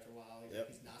like after a while. Like, Yep.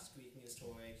 he's not squeaking his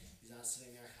toy. He's not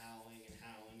sitting there howling and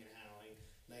howling and howling.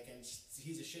 Like and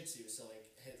he's a Shih Tzu, so like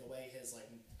the way his like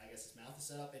I guess his mouth is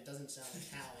set up, it doesn't sound like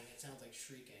howling. It sounds like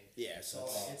shrieking. Yeah. So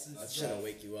it's that shit'll rough.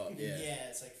 wake you up. Yeah.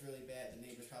 Yeah, it's like really bad. The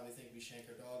neighbors probably think we shank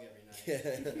our dog every night.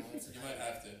 Yeah. You know, it's a You might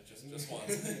nightmare. have to just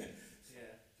once.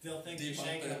 Yeah, they'll think we Debunk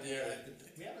shank their them. theory.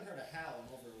 We haven't heard a howl in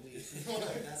over a week.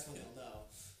 Like, that's when they'll know.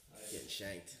 Like, getting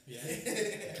shanked. Yeah.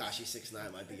 Kashi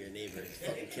 6ix9ine might be your neighbor,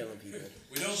 fucking killing people.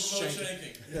 We don't promote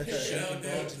shanking. We don't Shanking do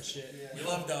dogs it. and shit. Yeah. We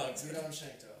love dogs. We don't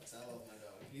shank dogs. I love my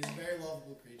dog. He's a very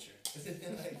lovable creature.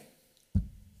 Like, All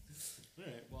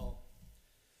right. Well,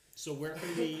 so where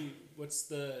can we? What's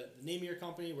the name of your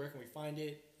company? Where can we find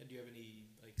it? And do you have any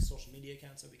like social media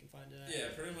accounts that we can find it at?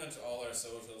 Yeah, pretty much all our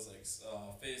socials like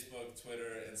Facebook,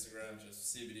 Twitter, Instagram,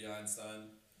 just CBD Einstein.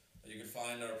 You can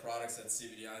find our products at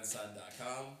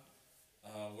cbdeinstein.com.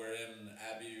 We're in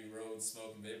Abbey Road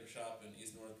Smoke and Vapor Shop in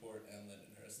East Northport and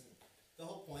Lindenhurst. the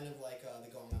whole point of like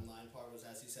the going online part was,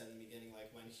 as he said in the beginning,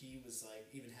 like when he was like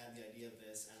even had the idea of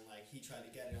this and like he tried to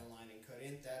get it online and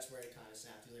couldn't. That's where it kind of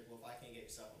snapped. He's like, well, if I can't get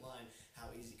yourself online, how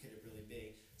easy could it really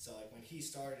be? So like when he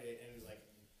started it, and it was like,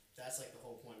 that's like the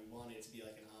whole point. We wanted it to be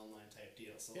like an online type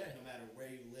deal. So like, Yeah. no matter where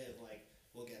you live, like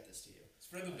we'll get this to you. It's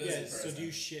for the busy Yeah. person. So do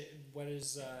you ship? What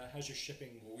is? How's your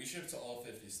shipping? Well, we ship to all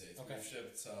 50 states. Okay. We've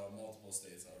shipped to multiple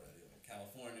states already, like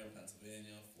California,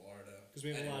 Pennsylvania, Florida. Because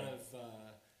we have a lot anywhere.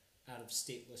 of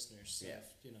out-of-state listeners. So Yeah.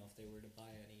 if they were to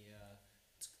buy any,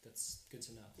 that's good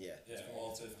to know. Yeah. Yeah, very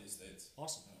all good to 50 states.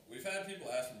 Awesome. We've had people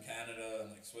ask from Canada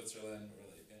and like Switzerland. We're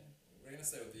like, we're gonna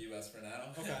stay with the U.S. for now.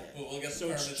 Okay. But we'll get the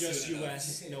So it's permits just soon enough.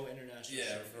 U.S., no international.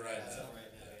 Yeah, shipping. for right As now. of right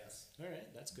now, yes. All right,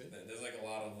 that's good. There's like a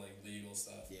lot of like legal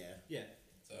stuff. Yeah. Yeah.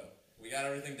 So we got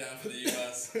everything down for the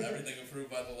U.S. everything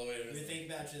approved by the lawyers. We think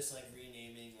about just like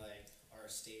renaming like our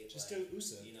state. Just like, do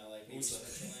USA. You know, like maybe USA.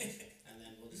 Switzerland, and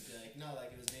then we'll just be like, no,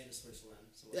 like it was named Switzerland,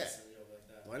 so we'll Yeah. just send it over like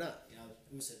that. Why not? You know,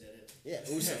 USA did it. Yeah.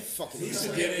 USA fucking USA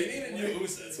USA. did it. We need a new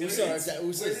USA. It's gonna USA be- is that We're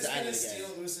USA's just at gonna it steal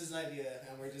again. USA's idea,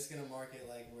 and we're just gonna market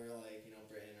like we're like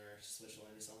Britain or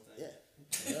Switzerland or something. Yeah.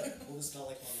 Yeah. We'll just spell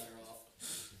like one letter off.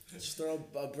 Just throw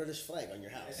a British flag on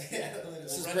your house. Yeah,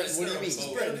 This is We'll Britain. What do you mean? register It's a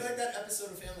It'll Britain. be like that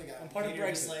episode of Family Guy. I'm part of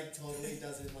Peter just, Brexit. like totally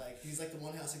doesn't like. He's like the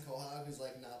one house in Quahog who's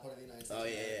like not part of the United States. Oh,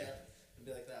 of yeah, America. yeah. It'd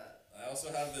be like that. I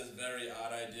also have this very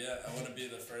odd idea. I want to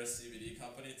be the first CBD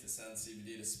company to send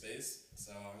CBD to space.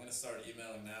 So I'm gonna start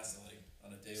emailing NASA like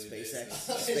on a daily SpaceX.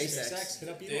 basis. SpaceX. Hit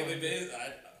up Daily Elon. basis.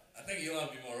 I think Elon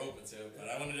would be more open to it, but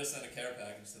I want to just send a care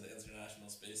package to the International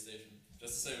Space Station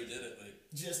just to say we did it. Like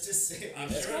Just to say. I'm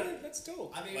That's, sure. that's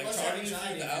dope. I mean, Like what's charging every you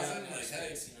time you 3,000, have like,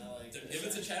 space, hey, you know, like Give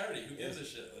it to charity. Who gives a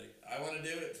shit? Like I want to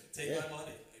do it. Take Yeah. my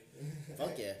money. Like,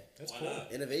 Fuck yeah. That's why cool.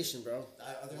 not? Innovation, bro.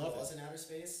 Are there Love laws in outer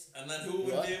space? And then who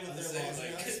would What? be able Are to there say laws in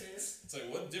outer like? space? It's like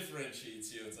what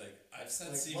differentiates you? It's like I've sent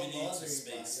Like, what CBD laws to are you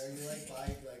space. buying? Are you like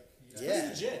buying like Yeah.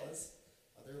 Legit. laws?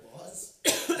 Are there laws?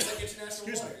 It's like international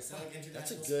Excuse me. waters. It's like international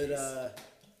That's a good. space.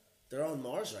 They're on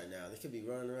Mars right now. They could be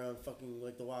running around fucking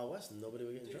like the Wild West and nobody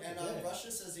would get in trouble. And Yeah.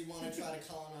 Russia says they want to try to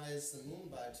colonize the moon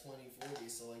by 2040.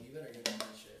 So like, you better get on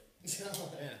that shit.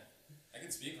 Yeah. I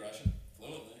can speak Russian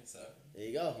fluently, so There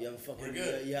you go. You have a fucking. We're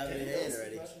good. You have it Can in you hand speak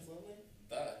already. Russian fluently?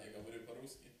 da, я говорю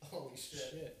по-русски. Holy shit.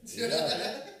 Shit. There you go.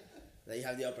 Now you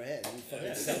have the upper hand. You fucking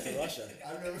Yeah. sell to Russia.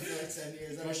 I've known for like 10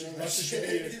 years. I don't Russia, know that Russia,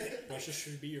 shit. Russia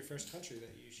should be your first country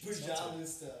that you should sell to.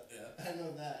 Pujalusta. Yeah. I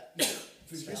know that.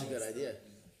 That's a good idea.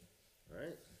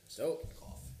 Alright. So,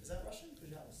 Is that Russian?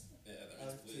 Pujalusta. Yeah, that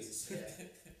means please. Yeah.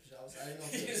 Pujalusta. I didn't know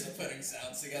if it He's was putting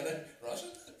sounds together. Russian?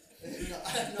 No, I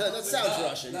know. that sounds Nah,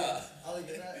 Russision. Nah. I'll like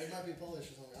it might be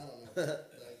Polish or something. I don't know.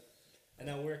 Like, And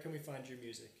now, where can we find your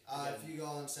music? if you go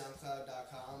on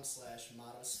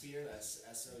SoundCloud.com/Monosphere, that's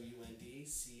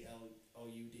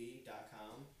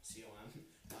SoundCloud.com, it's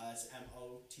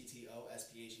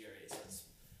MOTTOSPHERE. So it's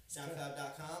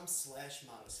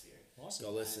SoundCloud.com/Monosphere. Awesome.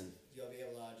 Go listen. You'll be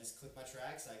able to just click my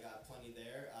tracks. I got plenty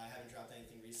there. I haven't dropped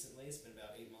anything recently. It's been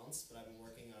about 8 months, but I've been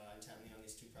working intently on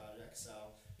these 2 projects.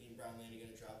 So me and Brown Lane are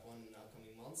going to drop one in the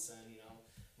upcoming months, and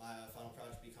my final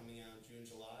project will be coming out in June,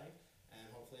 July, and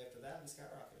hopefully after that, we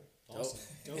skyrocket. Awesome.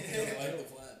 Dope. I Dope. like the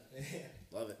Dope. plan.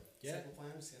 Love it. Yeah. Simple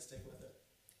plan. I'm just gonna stick with it.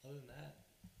 Other than that,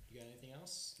 you got anything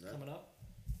else No. coming up?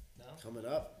 No. Coming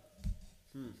up.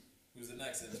 Who's the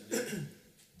next interview? I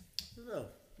don't know.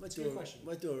 That's a good question.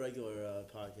 Might do a regular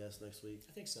podcast next week.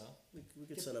 I think so. We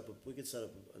could Yep. set up a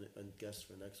guest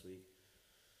for next week.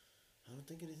 I don't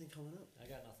think anything coming up. I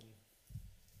got nothing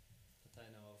that I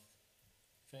know of.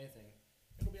 If anything,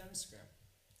 it'll be on Instagram.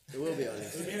 It will be on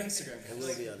It'll Instagram. be on Instagram. It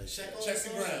will be on Check Instagram. all Check the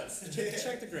the gram. socials.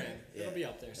 Check the gram. Yeah. It'll be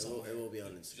up there It will, somewhere. it will be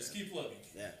on Just Instagram. keep looking.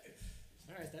 Yeah.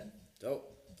 All right then.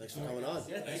 Dope. Thanks for coming on.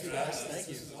 Yeah. Thank Thanks you for guys. having us. Thank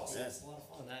you. This is awesome. Yeah. It's a lot of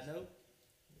On fun. that note,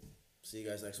 See you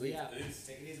guys next we week. out. Peace.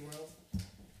 Take it easy, world.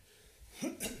 Ooh,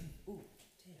 damn.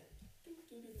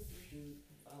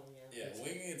 Following out. Yeah,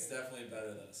 winging it's definitely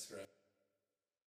better than a script.